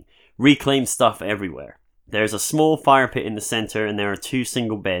leaning. Reclaimed stuff everywhere. There's a small fire pit in the center, and there are 2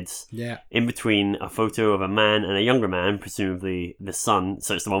 single beds. In between, a photo of a man and a younger man, presumably the son,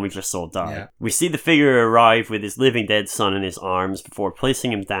 so it's the one we just saw die. We see the figure arrive with his living dead son in his arms before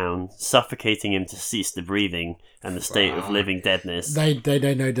placing him down, suffocating him to cease the breathing and the state of living deadness. They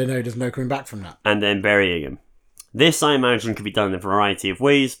know there's no coming back from that. And then burying him. This, I imagine, could be done in a variety of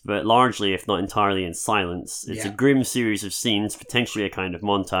ways, but largely, if not entirely, in silence. It's a grim series of scenes, potentially a kind of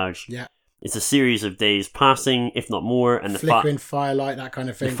montage. Yeah. It's a series of days passing, if not more, and the flickering firelight, that kind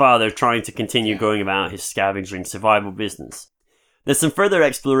of thing. The father trying to continue going about his scavenging survival business. There's some further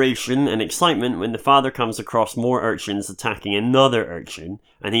exploration and excitement when the father comes across more urchins attacking another urchin,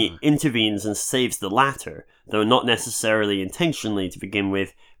 and he intervenes and saves the latter, though not necessarily intentionally to begin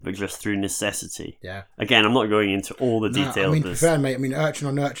with, but just through necessity. Yeah. Again, I'm not going into all the details of this. Fair, mate. I mean, urchin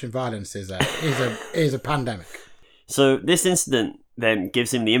on urchin violence is a pandemic. So this incident then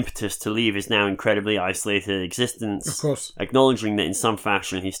gives him the impetus to leave his now incredibly isolated existence, of course, acknowledging that in some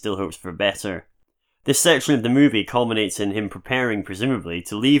fashion he still hopes for better. This section of the movie culminates in him preparing, presumably,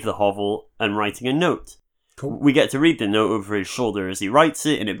 to leave the hovel and writing a note. Cool. We get to read the note over his shoulder as he writes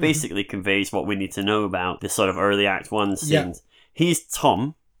it, and it basically conveys what we need to know about this sort of early Act 1 scenes. Yeah. He's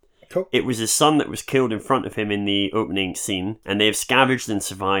Tom. Cool. It was his son that was killed in front of him in the opening scene, and they have scavenged and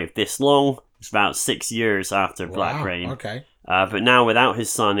survived this long. It's about 6 years after Black Rain. Okay. But now, without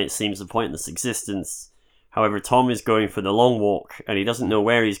his son, it seems a pointless existence. However, Tom is going for the long walk, and he doesn't know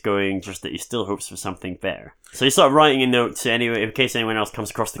where he's going, just that he still hopes for something better. So he's sort of writing a note to anyone, in case anyone else comes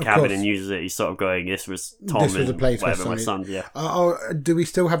across the cabin and uses it. He's sort of going, "This was Tom, this was a place whatever, my son." Yeah. Do we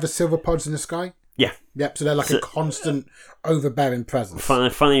still have the silver pods in the sky? Yeah. Yep, so they're like a constant overbearing presence.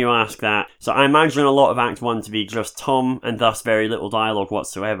 Funny you ask that. So I imagine a lot of Act 1 to be just Tom, and thus very little dialogue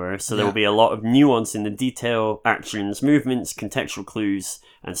whatsoever. So there will be a lot of nuance in the detail, actions, movements, contextual clues,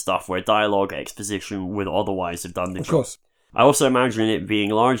 and stuff where dialogue, exposition would otherwise have done the job. Of course. I also imagine it being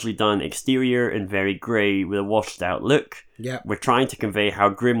largely done exterior and very grey with a washed out look. Yeah. We're trying to convey how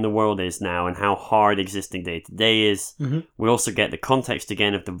grim the world is now and how hard existing day to day is. Mm-hmm. We also get the context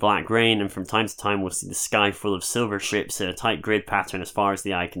again of the Black Rain, and from time to time we'll see the sky full of silver ships in a tight grid pattern as far as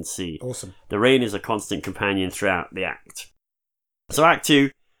the eye can see. Awesome. The rain is a constant companion throughout the act. So Act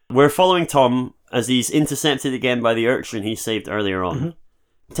 2, we're following Tom as he's intercepted again by the urchin he saved earlier on. Mm-hmm.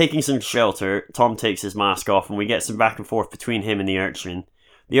 Taking some shelter, Tom takes his mask off and we get some back and forth between him and the urchin.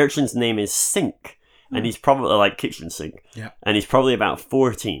 The urchin's name is Sink, and he's probably like kitchen sink. Yeah. And he's probably about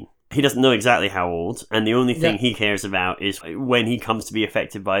 14. He doesn't know exactly how old, and the only thing he cares about is when he comes to be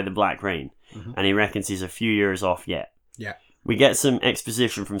affected by the Black Rain. Mm-hmm. And he reckons he's a few years off yet. Yeah. We get some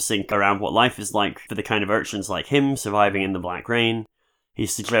exposition from Sink around what life is like for the kind of urchins like him surviving in the Black Rain. He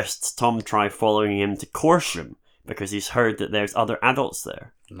suggests Tom try following him to Corsham, because he's heard that there's other adults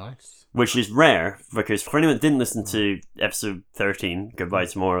there. Nice. Which is rare, because for anyone that didn't listen to episode 13, Goodbye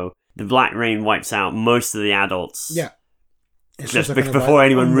Tomorrow, the Black Rain wipes out most of the adults. Yeah. Just before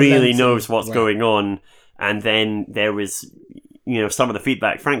anyone really knows what's going on. And then there was, some of the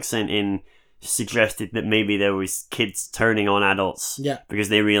feedback Frank sent in suggested that maybe there was kids turning on adults because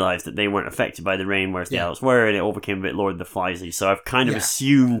they realised that they weren't affected by the rain, whereas the adults were, and it all became a bit Lord of the Fliesy. So I've kind of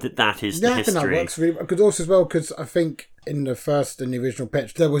assumed that is the history. I think that works really, because also as well, because I think in the original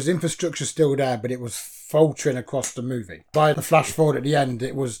pitch, there was infrastructure still there, but it was faltering across the movie. By the flash forward at the end,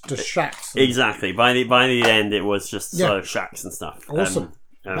 it was just shacks. Exactly. By the end, it was just sort of shacks and stuff. Awesome.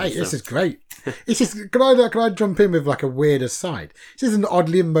 Mate, this is great. Can I jump in with like a weird aside? This is an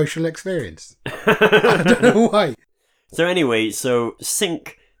oddly emotional experience. I don't know why. So anyway,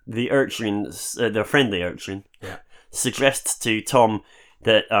 Sink, the urchin, the friendly urchin, suggests to Tom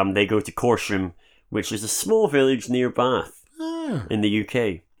that they go to Corsham, which is a small village near Bath in the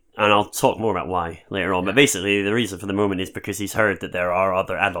UK. And I'll talk more about why later on. But basically, the reason for the moment is because he's heard that there are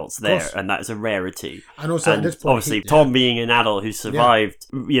other adults there, and that's a rarity. And also, at this point, obviously, Tom being an adult who survived,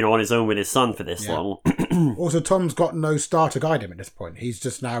 on his own with his son for this long. Also, Tom's got no star to guide him at this point. He's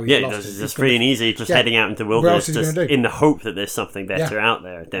just now. He's just free and easy, just heading out into the wilderness, just in the hope that there's something better out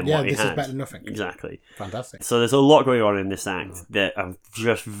there than what he had. This is better than nothing. Exactly. Fantastic. So there's a lot going on in this act that I'm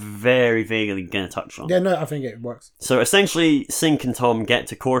just very vaguely going to touch on. Yeah, no, I think it works. So essentially, Sink and Tom get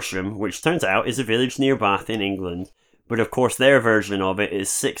to Corsham, which turns out is a village near Bath in England. But of course, their version of it is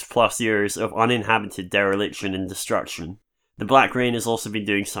 6+ years of uninhabited dereliction and destruction. The Black Rain has also been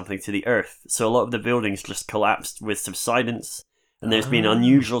doing something to the earth, so a lot of the buildings just collapsed with subsidence, and there's been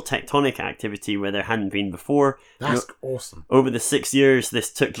unusual tectonic activity where there hadn't been before. That's awesome. Over the 6 years,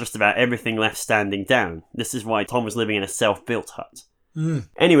 this took just about everything left standing down. This is why Tom was living in a self-built hut.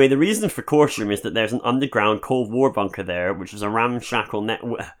 Anyway, the reason for Corsham is that there's an underground Cold War bunker there, which is a ramshackle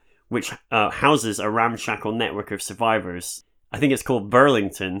which houses a ramshackle network of survivors. I think it's called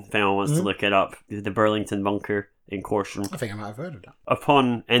Burlington, if anyone wants to look it up. The Burlington bunker in Corsham. I think I might have heard of that.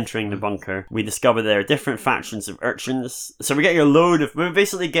 Upon entering the bunker, we discover there are different factions of urchins. So we're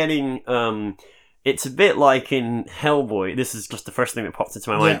basically getting It's a bit like in Hellboy. This is just the first thing that popped into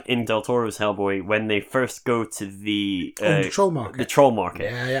my mind. In Del Toro's Hellboy, when they first go to the troll market. The troll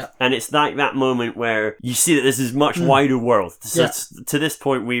market. Yeah. And it's like that moment where you see that this is much wider world. So to this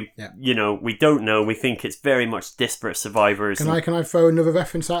point, we don't know. We think it's very much disparate survivors. Can I throw another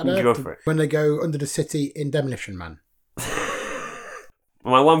reference out there? Go for it. When they go under the city in Demolition Man.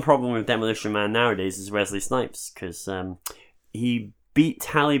 My one problem with Demolition Man nowadays is Wesley Snipes, because he beat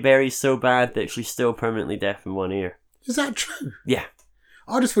Halle Berry so bad that she's still permanently deaf in one ear. Is that true? Yeah.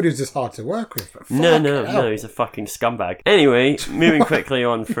 I just thought he was just hard to work with. No, he's a fucking scumbag. Anyway, moving quickly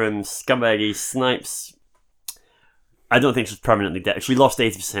on from scumbaggy Snipes, I don't think she's permanently deaf. She lost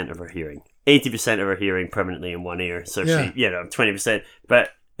 80% of her hearing. 80% of her hearing permanently in one ear. So she, 20%. But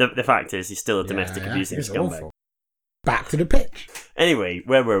the fact is, he's still a domestic abusing scumbag. Awful. Back to the pitch. Anyway,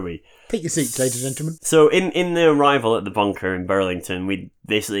 where were we? Take your seats, ladies and gentlemen. So in the arrival at the bunker in Burlington, we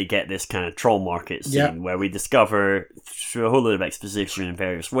basically get this kind of troll market scene where we discover, through a whole lot of exposition in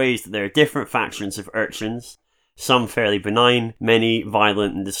various ways, that there are different factions of urchins, some fairly benign, many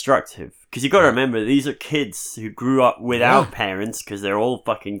violent and destructive. Because you've got to remember, these are kids who grew up without parents, because they're all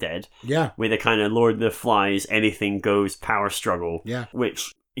fucking dead. Yeah. With a kind of Lord of the Flies, anything goes power struggle. Yeah.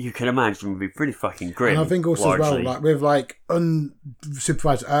 Which you can imagine would be pretty fucking grim. And I think also largely. as well, like with like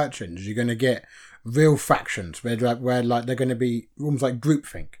unsupervised urchins, you're going to get real factions where they're going to be almost like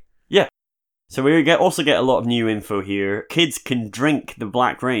groupthink. Yeah. So we also get a lot of new info here. Kids can drink the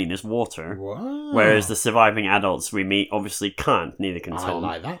black rain as water, whereas the surviving adults we meet obviously can't. Neither can Tom. I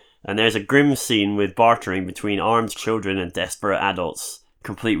like that. And there's a grim scene with bartering between armed children and desperate adults,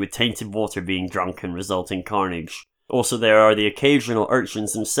 complete with tainted water being drunk and resulting carnage. Also, there are the occasional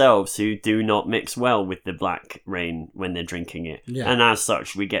urchins themselves who do not mix well with the black rain when they're drinking it. Yeah. And as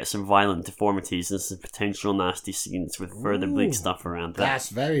such, we get some violent deformities and some potential nasty scenes with further bleak stuff around that. That's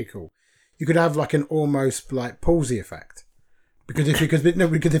very cool. You could have like an almost like palsy effect. Because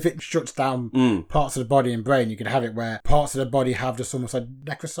if it shuts down parts of the body and brain, you could have it where parts of the body have just almost like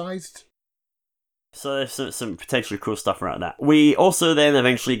necrosized. So there's some potentially cool stuff around that. We also then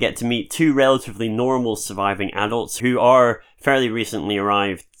eventually get to meet two relatively normal surviving adults who are fairly recently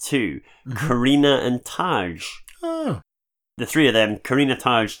arrived too. Karina and Taj. Oh. The three of them, Karina,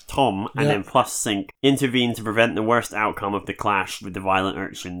 Taj, Tom, and then plus Sink, intervene to prevent the worst outcome of the clash with the violent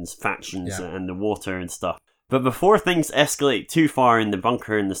urchins, factions, and the water and stuff. But before things escalate too far in the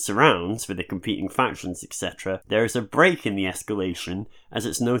bunker and the surrounds with the competing factions, etc., there is a break in the escalation as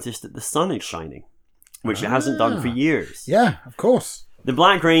it's noticed that the sun is shining, which it hasn't done for years. Yeah, of course. The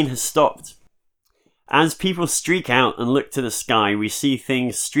black rain has stopped. As people streak out and look to the sky, we see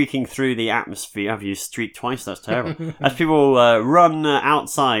things streaking through the atmosphere. I've used streak twice, that's terrible. As people run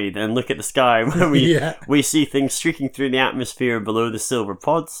outside and look at the sky, we see things streaking through the atmosphere below the silver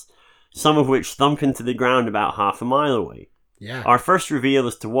pods, some of which thump into the ground about half a mile away. Yeah. Our first reveal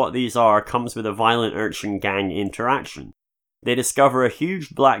as to what these are comes with a violent urchin gang interaction. They discover a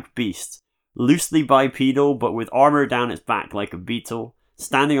huge black beast, loosely bipedal but with armour down its back like a beetle,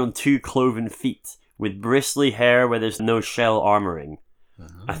 standing on two cloven feet, with bristly hair where there's no shell armouring.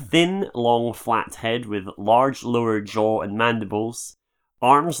 A thin, long, flat head with large lower jaw and mandibles,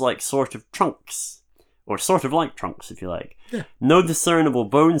 arms like sort of trunks. Or sort of like trunks, if you like. Yeah. No discernible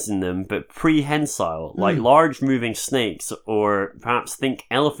bones in them, but prehensile, like large moving snakes, or perhaps think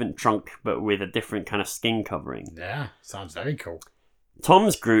elephant trunk, but with a different kind of skin covering. Yeah, sounds very cool.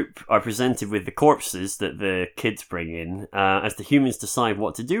 Tom's group are presented with the corpses that the kids bring in, as the humans decide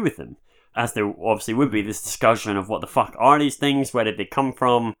what to do with them. As there obviously would be this discussion of what the fuck are these things, where did they come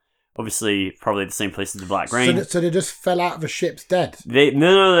from? Obviously, probably the same place as the Black Rain. So they just fell out of the ship's dead?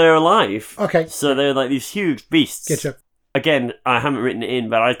 No, they're alive. Okay. So they're like these huge beasts. Getcha. Again, I haven't written it in,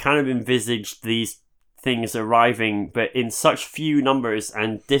 but I kind of envisaged these things arriving, but in such few numbers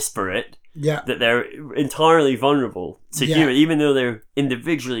and disparate that they're entirely vulnerable to humans, even though they're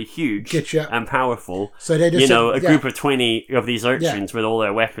individually huge and powerful. So they just, a group of 20 of these urchins with all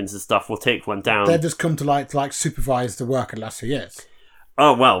their weapons and stuff will take one down. They've just come to like supervise the work of the last few years.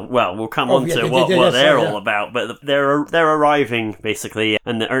 Oh, well, we'll come on to what they're all about, but they're arriving, basically,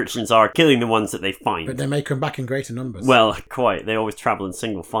 and the urchins are killing the ones that they find. But they may come back in greater numbers. Well, quite. They always travel in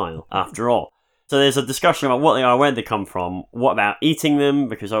single file, after all. So there's a discussion about what they are, where they come from, what about eating them,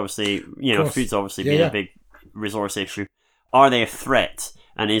 because obviously, food's obviously been a big resource issue. Are they a threat,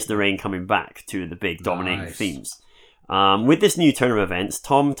 and is the rain coming back to the big dominating themes? With this new turn of events,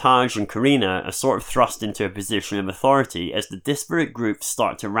 Tom, Taj and Karina are sort of thrust into a position of authority as the disparate groups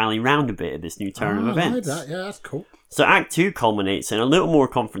start to rally round a bit at this new turn of events. I like that. Yeah, that's cool. So Act 2 culminates in a little more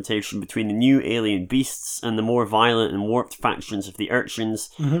confrontation between the new alien beasts and the more violent and warped factions of the urchins,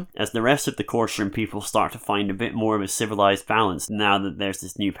 as the rest of the Corsham people start to find a bit more of a civilized balance now that there's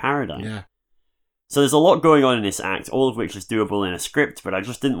this new paradigm. Yeah. So there's a lot going on in this act, all of which is doable in a script, but I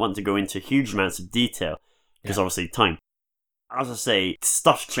just didn't want to go into huge amounts of detail, because obviously time. As I say,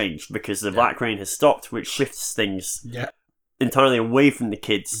 stuff's changed because the Black Rain has stopped, which shifts things entirely away from the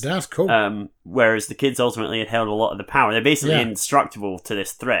kids. That's cool. Whereas the kids ultimately had held a lot of the power. They're basically indestructible to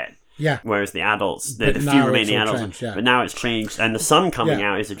this threat. Yeah. Whereas the adults, the few remaining adults, but now it's changed, and the sun coming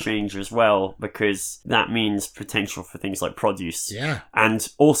out is a change as well, because that means potential for things like produce. Yeah. And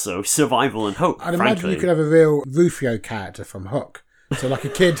also survival and hope. I'd imagine you could have a real Rufio character from Hook. So like a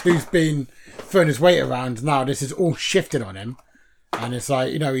kid who's been throwing his weight around, now this is all shifted on him, and it's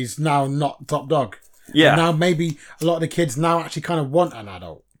like, he's now not top dog. Yeah. And now maybe a lot of the kids now actually kind of want an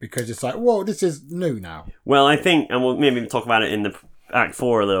adult, because it's like, whoa, this is new now. Well, I think, and we'll maybe talk about it in the Act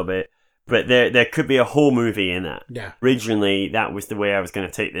 4 a little bit, but there could be a whole movie in that. Yeah. Originally, that was the way I was going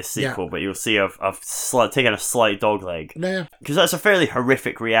to take this sequel, but you'll see I've taken a slight dogleg. Yeah. Because that's a fairly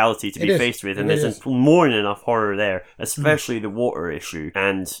horrific reality to be faced with, and there's more than enough horror there, especially the water issue,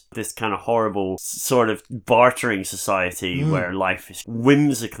 and this kind of horrible sort of bartering society where life is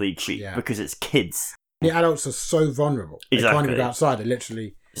whimsically cheap because it's kids. The adults are so vulnerable. They can't even go outside. They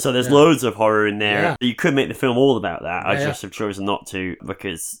literally... So there's loads of horror in there. Yeah. You could make the film all about that. I just have chosen not to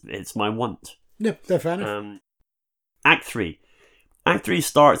because it's my want. Yeah, fair enough. Act 3. Act 3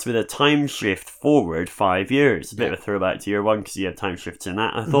 starts with a time shift forward 5 years. A bit of a throwback to year one because you have time shifts in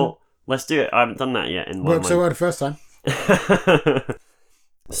that. I thought, let's do it. I haven't done that yet. Worked so well the first time.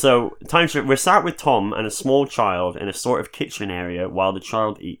 So, time shift. We start with Tom and a small child in a sort of kitchen area while the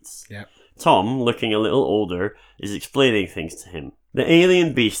child eats. Yeah. Tom, looking a little older, is explaining things to him. The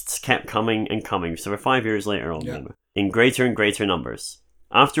alien beasts kept coming and coming, so we're 5 years later on, in greater and greater numbers.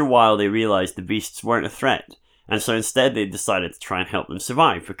 After a while, they realised the beasts weren't a threat, and so instead they decided to try and help them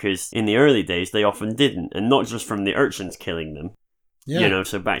survive, because in the early days they often didn't, and not just from the urchins killing them. Yeah.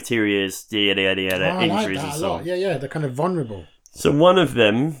 So bacterias, injuries and so on. Yeah, they're kind of vulnerable. So one of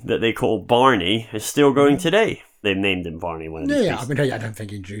them, that they call Barney, is still going today. They've named him Barney, one of these beasts. I don't think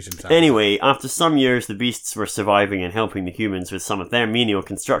he introduced himself. Anyway, after some years, the beasts were surviving and helping the humans with some of their menial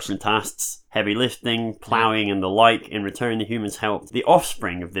construction tasks, heavy lifting, ploughing and the like. In return, the humans helped the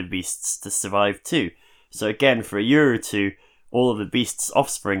offspring of the beasts to survive too. So again, for a year or two, all of the beasts'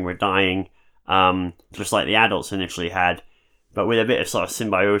 offspring were dying, just like the adults initially had, but with a bit of sort of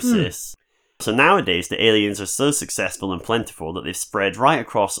symbiosis. So nowadays, the aliens are so successful and plentiful that they've spread right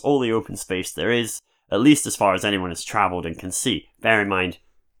across all the open space there is, at least as far as anyone has travelled and can see. Bear in mind,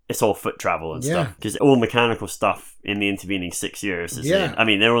 it's all foot travel and stuff, because all mechanical stuff in the intervening 6 years. I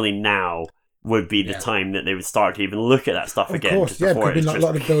mean, they're only now would be the time that they would start to even look at that stuff again. Of course, before a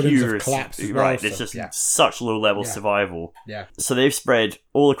lot of buildings have collapsed. Right, it's just such low-level survival. Yeah. So they've spread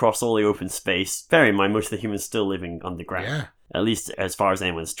all across all the open space. Bear in mind, most of the humans still living underground, at least as far as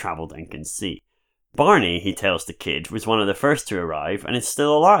anyone's travelled and can see. Barney, he tells the kid, was one of the first to arrive and is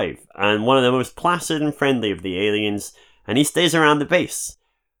still alive, and one of the most placid and friendly of the aliens, and he stays around the base.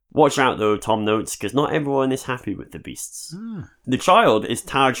 Watch out though, Tom notes, because not everyone is happy with the beasts. The child is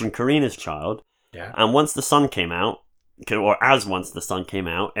Taj and Karina's child, and once the sun came out, once the sun came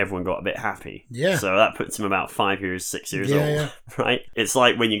out, everyone got a bit happy. Yeah. So that puts him about 5 years, 6 years old, right? It's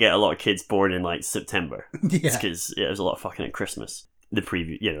like when you get a lot of kids born in like September. It's because there's a lot of fucking at Christmas. The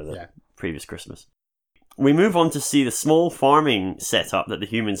previous Christmas. We move on to see the small farming setup that the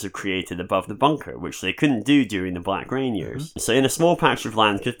humans have created above the bunker, which they couldn't do during the Black Rain years. So in a small patch of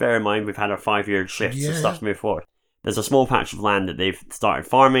land, because bear in mind we've had our 5-year shifts and stuff move forward, there's a small patch of land that they've started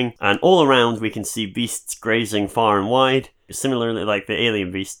farming, and all around we can see beasts grazing far and wide, similarly like the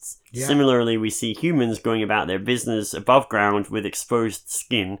alien beasts. Similarly, we see humans going about their business above ground with exposed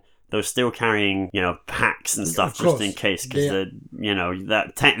skin, though still carrying, packs and stuff just in case, because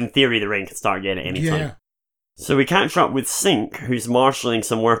in theory the rain could start again at any time. So we catch up with Sink, who's marshalling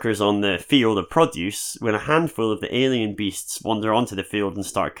some workers on the field of produce, when a handful of the alien beasts wander onto the field and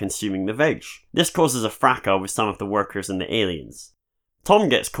start consuming the veg. This causes a fracas with some of the workers and the aliens. Tom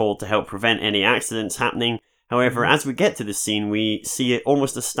gets called to help prevent any accidents happening. However, as we get to the scene, we see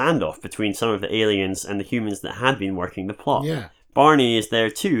almost a standoff between some of the aliens and the humans that had been working the plot. Barney is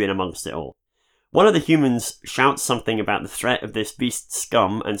there too in amongst it all. One of the humans shouts something about the threat of this beast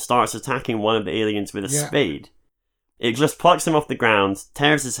scum and starts attacking one of the aliens with a spade. It just plucks him off the ground,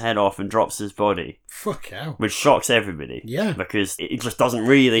 tears his head off and drops his body. Fuck hell. Which shocks everybody. Yeah. Because it just doesn't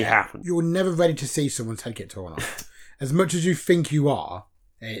really happen. You're never ready to see someone's head get torn off. As much as you think you are,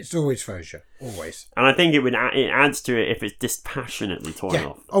 It's always Frasier, always. And I think it adds to it if it's dispassionately torn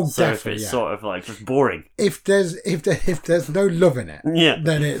off. Oh, so definitely. if it's sort of like just boring. If there's no love in it,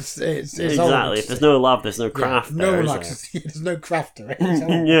 then it's exactly. If there's no love, there's no craft. There's no craft to it.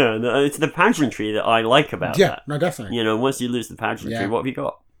 It's the pageantry that I like about that. Yeah, no, definitely. Once you lose the pageantry, what have you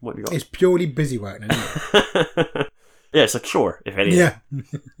got? It's purely busy work, isn't it? Yeah, it's a chore, if anything. Yeah.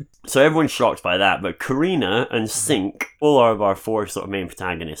 So everyone's shocked by that, but Karina and Sink, all of our four sort of main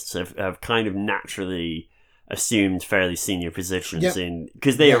protagonists, have kind of naturally assumed fairly senior positions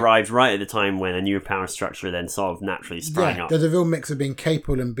because they arrived right at the time when a new power structure then sort of naturally sprang up. There's a real mix of being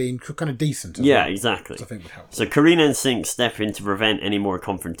capable and being kind of decent as well. Yeah, exactly. Which I think would help. So Karina and Sink step in to prevent any more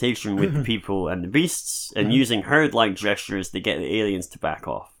confrontation with the people and the beasts, and using herd-like gestures, they get the aliens to back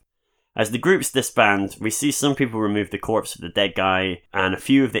off. As the groups disband, we see some people remove the corpse of the dead guy, and a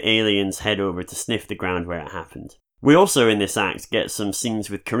few of the aliens head over to sniff the ground where it happened. We also, in this act, get some scenes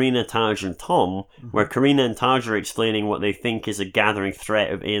with Karina, Taj, and Tom, where Karina and Taj are explaining what they think is a gathering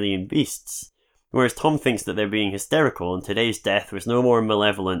threat of alien beasts, whereas Tom thinks that they're being hysterical and today's death was no more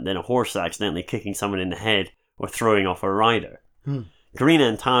malevolent than a horse accidentally kicking someone in the head or throwing off a rider. Karina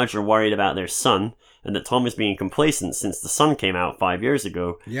and Taj are worried about their son, and that Tom is being complacent since the sun came out 5 years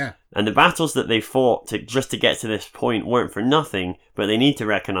ago. Yeah. And the battles that they fought just to get to this point weren't for nothing, but they need to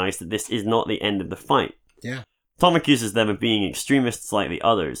recognise that this is not the end of the fight. Yeah. Tom accuses them of being extremists like the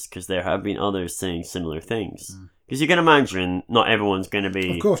others, because there have been others saying similar things. Because you can imagine not everyone's going to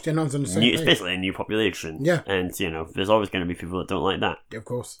be... Of course, no one's on the same page. Especially a new population. Yeah. And, there's always going to be people that don't like that. Yeah, of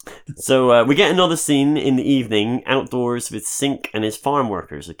course. So we get another scene in the evening, outdoors with Sink and his farm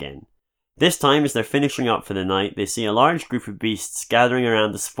workers again. This time, as they're finishing up for the night, they see a large group of beasts gathering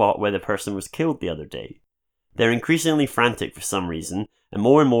around the spot where the person was killed the other day. They're increasingly frantic for some reason, and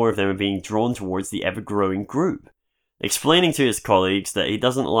more of them are being drawn towards the ever-growing group. Explaining to his colleagues that he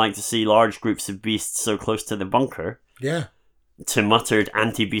doesn't like to see large groups of beasts so close to the bunker, to muttered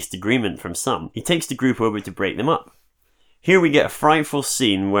anti-beast agreement from some, he takes the group over to break them up. Here we get a frightful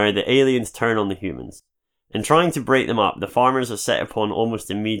scene where the aliens turn on the humans. In trying to break them up, the farmers are set upon almost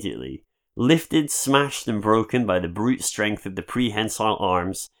immediately, lifted, smashed and broken by the brute strength of the prehensile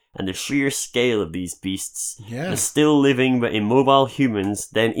arms and the sheer scale of these beasts. The still living but immobile humans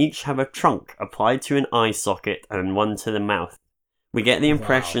then each have a trunk applied to an eye socket and one to the mouth. We get the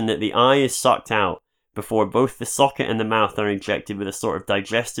impression that the eye is sucked out before both the socket and the mouth are injected with a sort of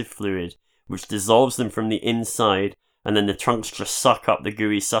digestive fluid which dissolves them from the inside, and then the trunks just suck up the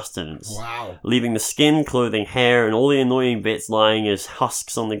gooey sustenance. Leaving the skin, clothing, hair, and all the annoying bits lying as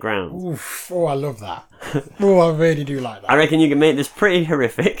husks on the ground. Oof. Oh, I love that. I really do like that. I reckon you can make this pretty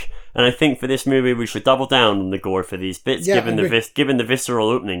horrific, and I think for this movie we should double down on the gore for these bits, given the visceral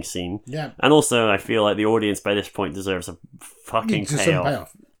opening scene. Yeah. And also, I feel like the audience by this point deserves a fucking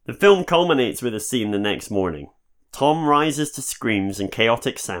payoff. The film culminates with a scene the next morning. Tom rises to screams and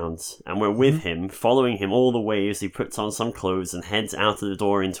chaotic sounds, and we're with him, following him all the way as he puts on some clothes and heads out of the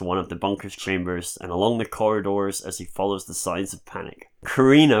door into one of the bunker's chambers and along the corridors as he follows the signs of panic.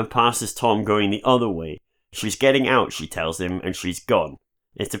 Karina passes Tom going the other way. She's getting out, she tells him, and she's gone.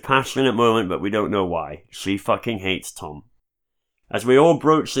 It's a passionate moment, but we don't know why. She fucking hates Tom. As we all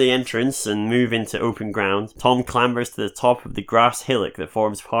broach the entrance and move into open ground, Tom clambers to the top of the grass hillock that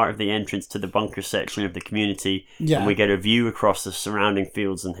forms part of the entrance to the bunker section of the community, and we get a view across the surrounding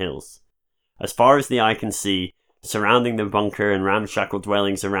fields and hills. As far as the eye can see, surrounding the bunker and ramshackle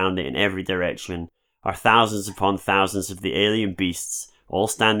dwellings around it in every direction, are thousands upon thousands of the alien beasts, all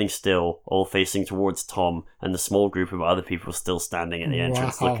standing still, all facing towards Tom and the small group of other people still standing at the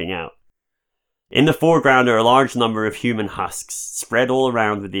entrance looking out. In the foreground are a large number of human husks, spread all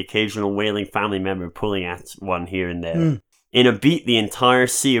around with the occasional wailing family member pulling at one here and there. In a beat, the entire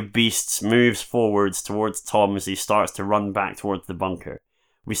sea of beasts moves forwards towards Tom as he starts to run back towards the bunker.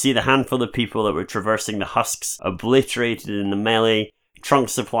 We see the handful of people that were traversing the husks obliterated in the melee,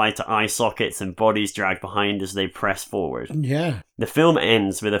 trunks applied to eye sockets and bodies dragged behind as they press forward. The film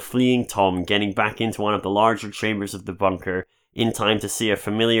ends with a fleeing Tom getting back into one of the larger chambers of the bunker in time to see a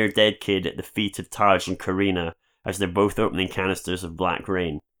familiar dead kid at the feet of Taj and Karina as they're both opening canisters of black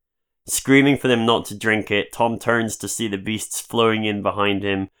rain. Screaming for them not to drink it, Tom turns to see the beasts flowing in behind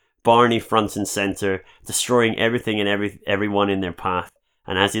him, Barney front and centre, destroying everything and everyone in their path,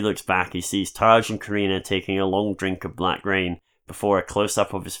 and as he looks back he sees Taj and Karina taking a long drink of black rain before a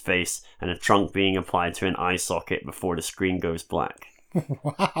close-up of his face and a trunk being applied to an eye socket before the screen goes black.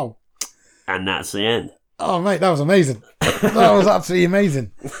 Wow. And that's the end. Oh, mate, that was amazing. That was absolutely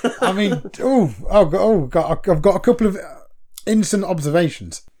amazing. I mean, I've got a couple of instant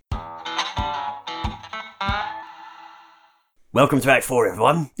observations. Welcome to Act 4,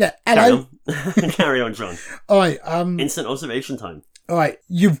 everyone. Yeah, hello. Carry on, John. All right. Instant observation time. All right.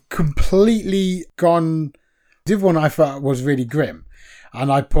 You've completely gone. The other one I thought was really grim, and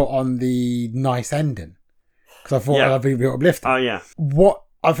I put on the nice ending because I thought that'd be a bit uplifting. Oh, yeah. What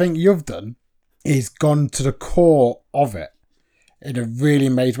I think you've done is gone to the core of it in a really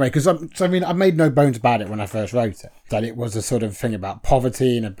amazing way. Because I made no bones about it when I first wrote it. That it was a sort of thing about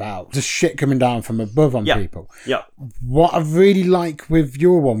poverty and about just shit coming down from above on people. Yeah. What I really like with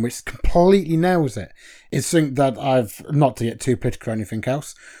your one, which completely nails it, is something that I've, not to get too political or anything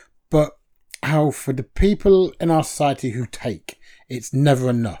else, but how for the people in our society who take, it's never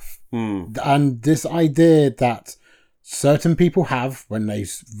enough. And this idea that certain people have when they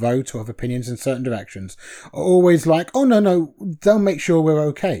vote or have opinions in certain directions are always like, oh, no, they'll make sure we're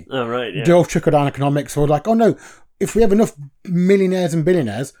okay. Oh, right, yeah. The old trickle-down economics, or like, oh, no, if we have enough millionaires and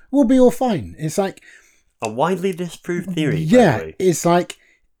billionaires, we'll be all fine. It's like... a widely disproved theory, yeah, by the way. it's like,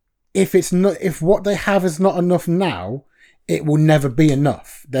 if what they have is not enough now, it will never be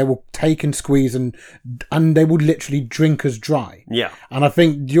enough. They will take and squeeze and they will literally drink us dry. Yeah. And I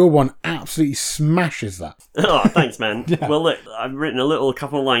think your one absolutely smashes that. Oh, thanks, man. Yeah. Well, look, I've written a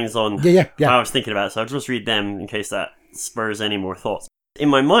couple of lines on Yeah. how I was thinking about it, so I'll just read them in case that spurs any more thoughts. In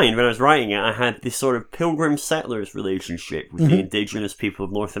my mind, when I was writing it, I had this sort of pilgrim settlers relationship with the indigenous people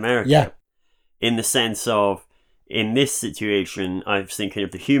of North America. Yeah. In the sense of, in this situation, I was thinking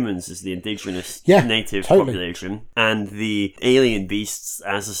of the humans as the indigenous native population, and the alien beasts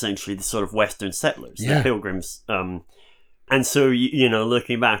as essentially the sort of Western settlers, the pilgrims. And so,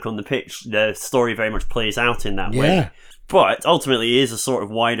 looking back on the pitch, the story very much plays out in that way. But ultimately is a sort of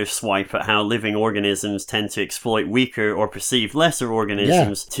wider swipe at how living organisms tend to exploit weaker or perceived lesser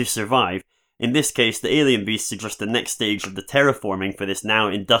organisms to survive. In this case, the alien beasts are just the next stage of the terraforming for this now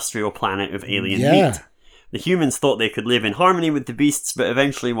industrial planet of alien meat. The humans thought they could live in harmony with the beasts, but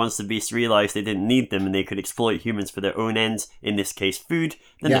eventually once the beasts realised they didn't need them and they could exploit humans for their own ends, in this case food,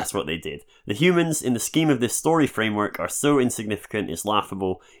 then that's what they did. The humans, in the scheme of this story framework, are so insignificant it's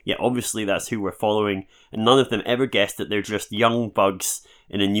laughable, yet obviously that's who we're following, and none of them ever guessed that they're just young bugs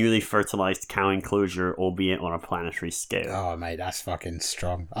in a newly fertilised cow enclosure, albeit on a planetary scale. Oh, mate, that's fucking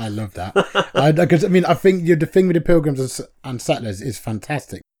strong. I love that. I think the thing with the pilgrims and settlers is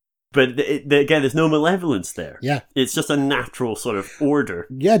fantastic. But again, there's no malevolence there. Yeah. It's just a natural sort of order.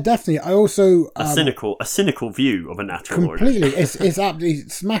 Yeah, definitely. I also... A cynical view of a natural order. Completely. It's absolutely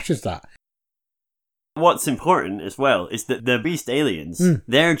smashes that. What's important as well is that the beast aliens,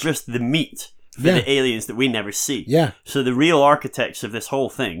 they're just the meat for the aliens that we never see. Yeah. So the real architects of this whole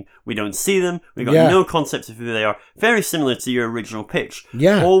thing, we don't see them, we got no concept of who they are. Very similar to your original pitch.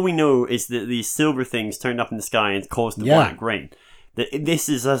 Yeah. All we know is that these silver things turned up in the sky and caused the black rain. This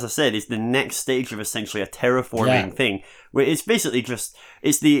is, as I said, is the next stage of essentially a terraforming thing, where it's basically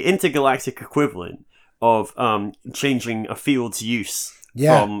it's the intergalactic equivalent of changing a field's use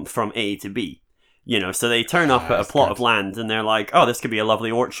from A to B. So they turn up at a plot of land and they're like, oh, this could be a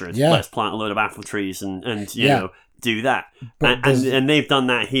lovely orchard. Let's plant a load of apple trees and do that. And they've done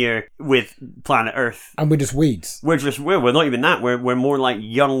that here with planet Earth. And we're just weeds. We're not even that. We're more like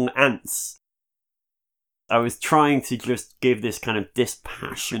young ants. I was trying to just give this kind of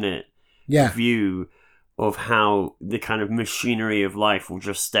dispassionate view of how the kind of machinery of life will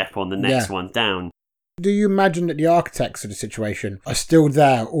just step on the next one down. Do you imagine that the architects of the situation are still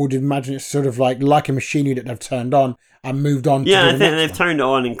there, or do you imagine it's sort of like a machinery that they've turned on and moved on to the next one? I think they've turned it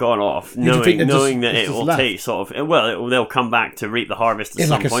on and gone off, knowing that it will take sort of... Well, they'll come back to reap the harvest at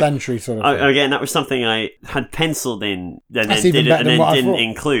some point. It's like a century sort of thing. Again, that was something I had penciled in and then didn't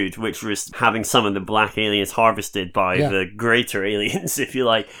include, which was having some of the black aliens harvested by the greater aliens, if you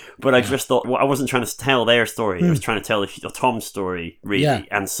like. But I just thought... Well, I wasn't trying to tell their story. I was trying to tell Tom's story, really. Yeah.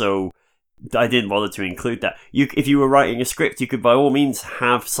 And so... I didn't bother to include that. If you were writing a script, you could by all means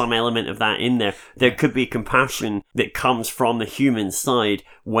have some element of that in there. There could be compassion that comes from the human side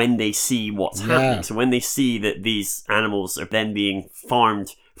when they see what's happening. So when they see that these animals are then being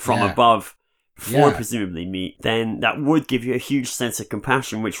farmed from above for presumably meat, then that would give you a huge sense of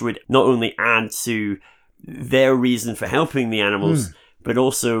compassion, which would not only add to their reason for helping the animals, but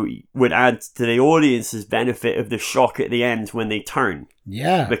also would add to the audience's benefit of the shock at the end when they turn.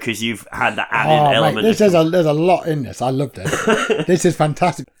 Yeah. Because you've had that added element. Mate, there's a lot in this. I loved it. This is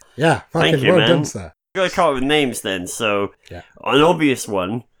fantastic. Yeah, fucking thank you, well done, sir. Got to come up with names then. So, an obvious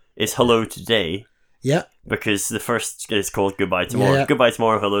one is Hello Today. Yeah. Because the first is called Goodbye Tomorrow. Yeah. Goodbye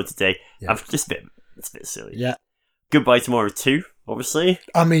Tomorrow, Hello Today. Yeah. It's a bit silly. Yeah. Goodbye Tomorrow 2, obviously.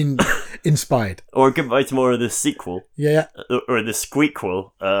 I mean, inspired. Or Goodbye Tomorrow, the sequel. Yeah. Or the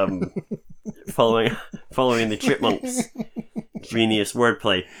squeakquel. following the Chipmunks. Genius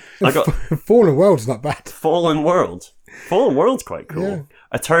wordplay. I got Fallen World's not bad. Fallen World. Fallen World's quite cool. Yeah.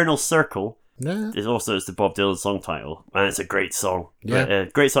 Eternal Circle. Yeah. It's the Bob Dylan song title, and it's a great song. Yeah.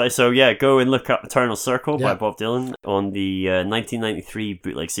 Great song. So yeah, go and look up Eternal Circle by Yeah. Bob Dylan on the 1993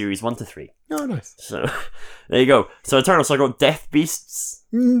 bootleg series 1 to 3. Oh, nice. So there you go. So Eternal Circle, Death Beasts,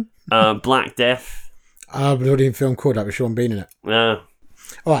 Black Death. But what do you film called that with Sean Bean in it?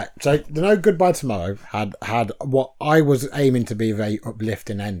 All right, so the No Goodbye Tomorrow had what I was aiming to be a very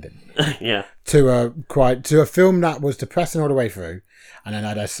uplifting ending. Yeah. To a film that was depressing all the way through, and then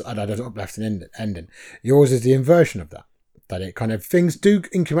had an uplifting ending. Yours is the inversion of that. That it kind of things do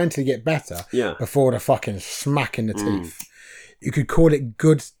incrementally get better. Yeah. Before the fucking smack in the teeth. You could call it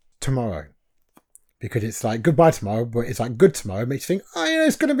Good Tomorrow. Because it's like goodbye tomorrow, but it's like good tomorrow. It makes you think, oh yeah,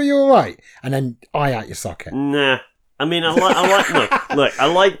 it's gonna be all right, and then eye out your socket. Nah. I mean, I like. Look, I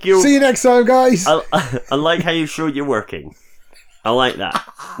like your. See you next time, guys. I like how you showed you're working. I like that.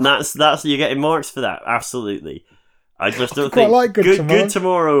 That's you're getting marks for that. Absolutely. I just don't think like good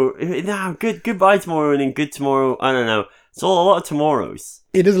tomorrow. Nah, goodbye tomorrow, and then good tomorrow. I don't know. It's all a lot of tomorrows.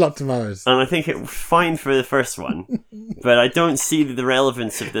 It is a lot of tomorrows. And I think it was fine for the first one, but I don't see the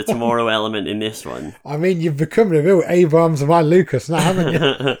relevance of the tomorrow element in this one. I mean, you've become the real Abrams and my Lucas now, haven't you?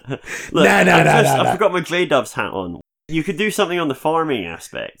 Look, I forgot my Grey Dubs hat on. You could do something on the farming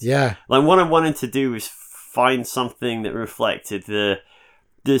aspect. Yeah. Like what I wanted to do was find something that reflected the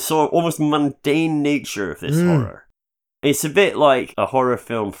sort of almost mundane nature of this horror. It's a bit like a horror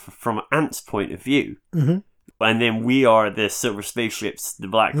film from Ant's point of view. Mm-hmm. And then we are the silver spaceships, the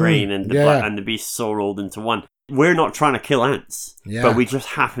black rain, and the beasts all rolled into one. We're not trying to kill ants, but we just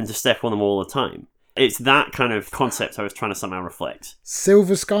happen to step on them all the time. It's that kind of concept I was trying to somehow reflect.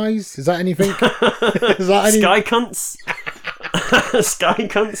 Silver skies? Is that anything? Is that Sky Cunts? Sky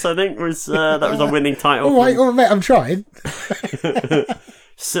Cunts, I think, was that was a winning title. All right, mate, I'm trying.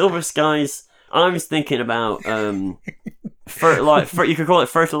 Silver skies. I was thinking about you could call it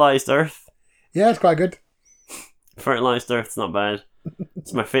fertilized Earth. Yeah, it's quite good. Fertilized Earth's not bad.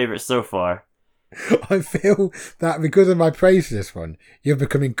 It's my favourite so far. I feel that because of my praise for this one, you've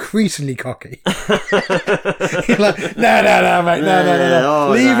become increasingly cocky. You're like, no, mate, no. Oh,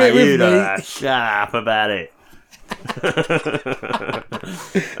 leave it with me. Shut up about it.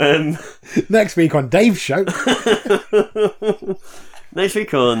 Next week on Dave's show. Next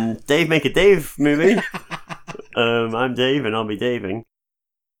week on Dave Make a Dave movie. I'm Dave and I'll be daving.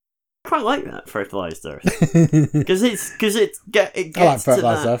 I quite like that Fertilized Earth because it gets I like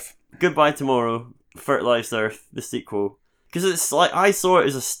Fertilized Earth. Goodbye Tomorrow, Fertilized Earth, the sequel, because it's like I saw it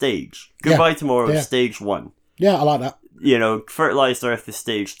as a stage. Goodbye Tomorrow, is stage 1. Yeah, I like that. You know, Fertilized Earth is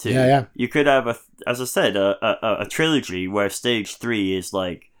stage 2. Yeah. You could have as I said, a trilogy where stage 3 is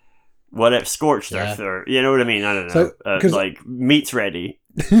like whatever Scorched Earth, or you know what I mean. I don't know, like Meat's Ready.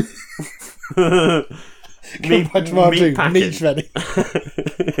 Goodbye Tomorrow 2, Meat's Ready.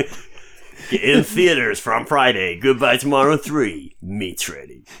 In theaters from Friday. Goodbye Tomorrow 3. Meat's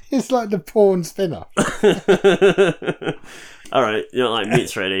Ready. It's like the porn spin-off. All right, you don't like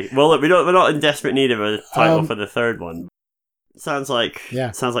Meat's Ready. Well, look, we're not in desperate need of a title for the third one. Sounds like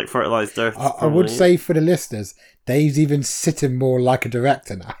Fertilized Earth. I would say for the listeners, Dave's even sitting more like a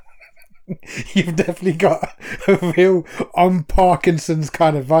director now. You've definitely got a real on Parkinson's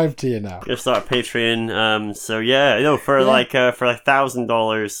kind of vibe to you now. Gonna start a Patreon. So yeah, for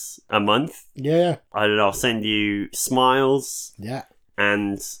 $1,000 a month. Yeah. I'll send you smiles. Yeah.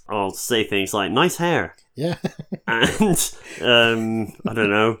 And I'll say things like nice hair. Yeah. And I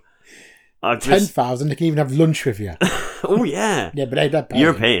don't know. 10,000. They can even have lunch with you. Oh yeah. Yeah, but they're paying.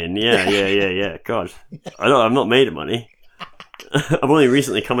 You're paying. Yeah. God, I'm not made of money. I've only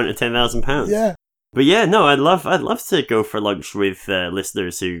recently come into £10,000. Yeah. But yeah, no, I'd love to go for lunch with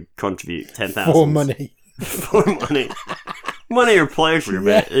listeners who contribute 10,000 for money. For money. Money or pleasure,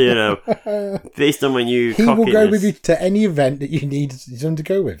 but based on my new he cockiness. will go with you to any event that you need him to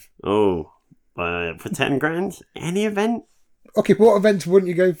go with. Oh, for 10 grand? Any event? Okay, what events wouldn't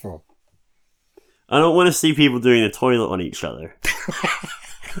you go for? I don't want to see people doing the toilet on each other.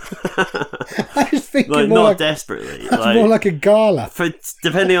 I was thinking not desperately. That's more like a gala.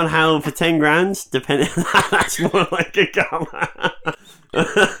 Depending on how, for 10 grand, that's more like a gala.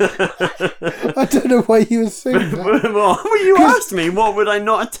 I don't know why you assumed that. Well, you asked me, what would I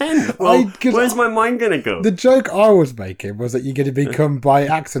not attend? Well, where's my mind going to go? The joke I was making was that you're going to become by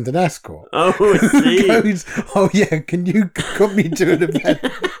accident an escort. Oh, I see. Goes, oh yeah, can you come me to an event?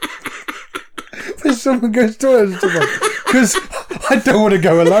 Where someone goes to us because I don't want to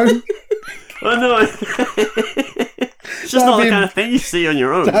go alone. Oh no. It's just not the kind of thing you see on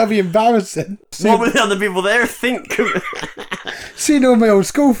your own. That'd be embarrassing. What would the other people there think? Seeing all my old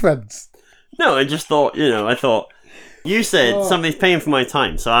school friends. No, I just thought, you said somebody's paying for my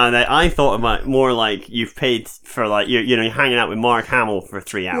time, so I thought about more like you've paid for like you're hanging out with Mark Hamill for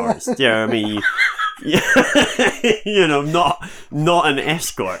 3 hours. Do you know what I mean? Not an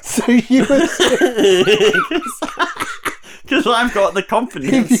escort. So you were because I've got the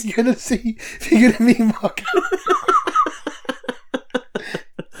confidence. If you're gonna meet Mark.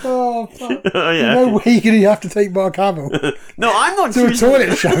 Oh fuck! Oh yeah. No way you're gonna have to take Mark Hamill No, I'm not to a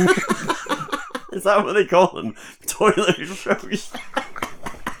toilet show. Is that what they call them? Toilet shows.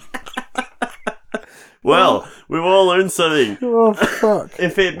 Well, we've all learned something. Oh fuck!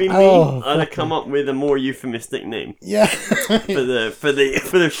 If it'd been me, I'd have come up with a more euphemistic name. Yeah. for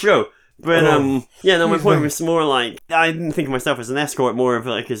the show. But my point was more like I didn't think of myself as an escort, more of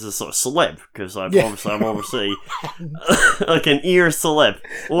like as a sort of celeb, because I'm obviously like an ear celeb,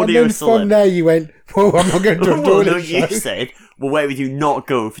 audio and then celeb. From there you went, "Whoa, I'm not going to a toilet show." You said, "Well, where would you not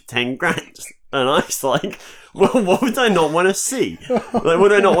go for 10 grand?" And I was like, "Well, what would I not want to see? Like, what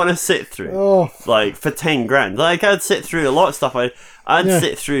would I not want to sit through? Like for 10 grand? Like I'd sit through a lot of stuff. I'd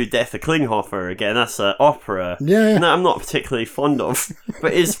sit through Death of Klinghoffer again. That's an opera. Yeah. That I'm not particularly fond of,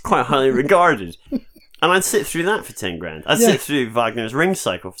 but is quite highly regarded. And I'd sit through that for 10 grand. I'd sit through Wagner's Ring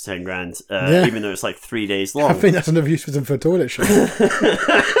Cycle for 10 grand, even though it's like 3 days long. I think that's enough use for them for a toilet show.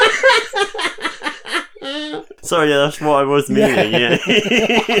 Sorry, that's what I was meaning. Yeah.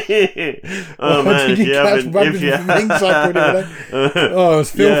 Oh man, if you haven't, oh, it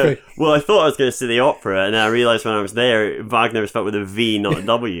was filthy. Yeah. Well, I thought I was going to see the opera, and I realised when I was there, Wagner was spelled with a V, not a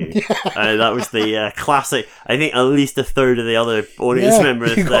W. That was the classic. I think at least a third of the other audience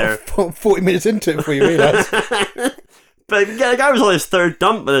members there. 40 minutes into it before you realised. But the guy was on his third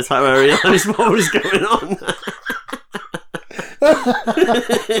dump by the time I realised what was going on.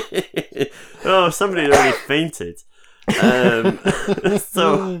 Somebody had already fainted.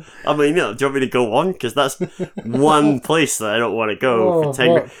 So, I mean, do you want me to go on? Because that's one place that I don't want to go for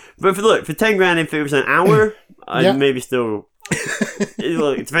 10 grand. But for 10 grand, if it was an hour, I'd maybe still...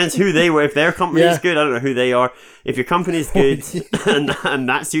 It depends who they were. If their company is good, I don't know who they are. If your company's good and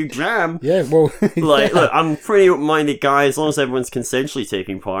that's your jam, look, I'm pretty open-minded guy. As long as everyone's consensually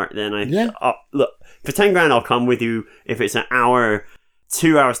taking part, then look, for 10 grand, I'll come with you if it's an hour,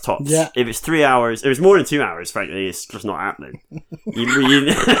 2 hours tops. Yeah. If it's 3 hours, if it's more than 2 hours, frankly, it's just not happening. You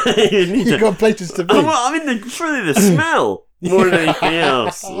got places to be. I mean, truly the smell more than anything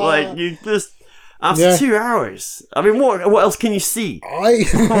else. Like you just. After 2 hours, I mean, what else can you see?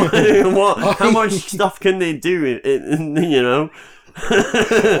 How much stuff can they do?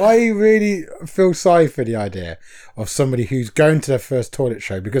 I really feel sorry for the idea of somebody who's going to their first toilet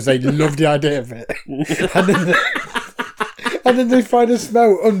show because they love the idea of it, and then they find the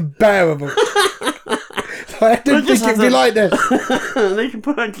smell unbearable. I didn't think it'd be like this. They can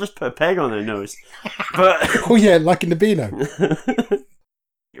just put a peg on their nose, but like in the Beano.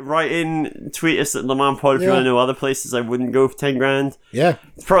 Write in, tweet us at Le Mans Pod if you want to know other places I wouldn't go for 10 grand. Yeah.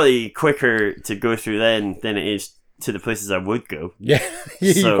 It's probably quicker to go through then than it is to the places I would go. Yeah,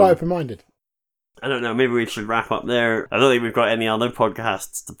 you're quite open-minded. I don't know, maybe we should wrap up there. I don't think we've got any other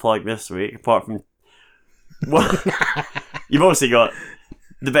podcasts to plug this week, apart from... Well, you've obviously got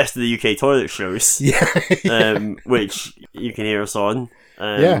the best of the UK toilet shows, which you can hear us on.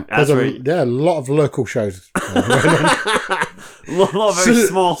 There's a lot of local shows. A lot of very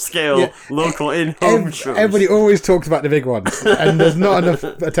small scale local in-home shows. Everybody always talks about the big ones, and there's not enough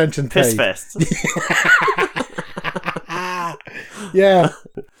attention paid. Piss Fest. Yeah.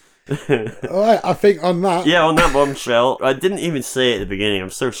 Alright, I think on that. Yeah, on that bombshell. I didn't even say it at the beginning. I'm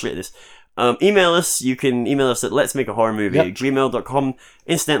so shit at this. Email us. You can email us at letsmakeahorrormovie@gmail.com.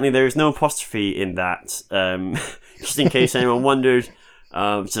 Incidentally, there is no apostrophe in that. Just in case anyone wondered.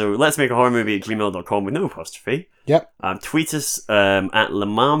 So letsmakeahorrormovie@gmail.com with no apostrophe. Yep. Tweet us at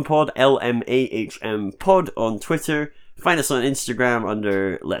LeMansPod, LMAHM Pod on Twitter. Find us on Instagram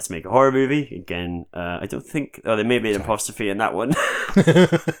under Let's Make a Horror Movie. Again, I don't think... Oh, there may be an apostrophe in that one.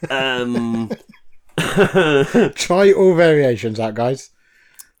 Try all variations out, guys.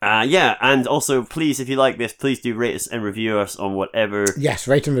 And also, please, if you like this, please do rate us and review us on whatever... Yes,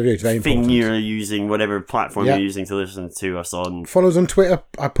 rate and review is very important. You're using, whatever platform you're using to listen to us on. Follow us on Twitter.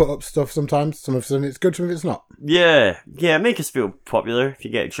 I put up stuff sometimes. Some of it's good, some of it's not. Yeah, make us feel popular if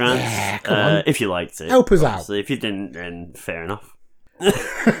you get a chance. Yeah, come on. If you liked it. Help us out. So if you didn't, then fair enough.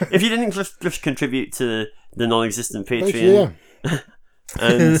 If you didn't, just contribute to the non-existent Patreon.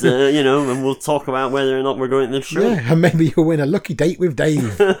 And, and we'll talk about whether or not we're going to the show. Yeah, and maybe you'll win a lucky date with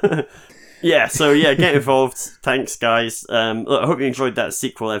Dave. Yeah, so yeah, get involved. Thanks, guys. Look, I hope you enjoyed that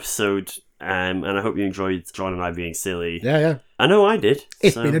sequel episode, and I hope you enjoyed John and I being silly. Yeah. I know I did.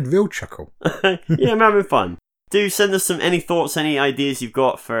 It's been a real chuckle. Yeah, I'm having fun. Do send us any thoughts, any ideas you've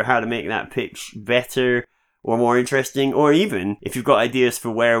got for how to make that pitch better or more interesting, or even if you've got ideas for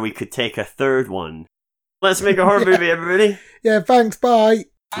where we could take a third one. Let's make a horror movie, everybody. Yeah, thanks, bye.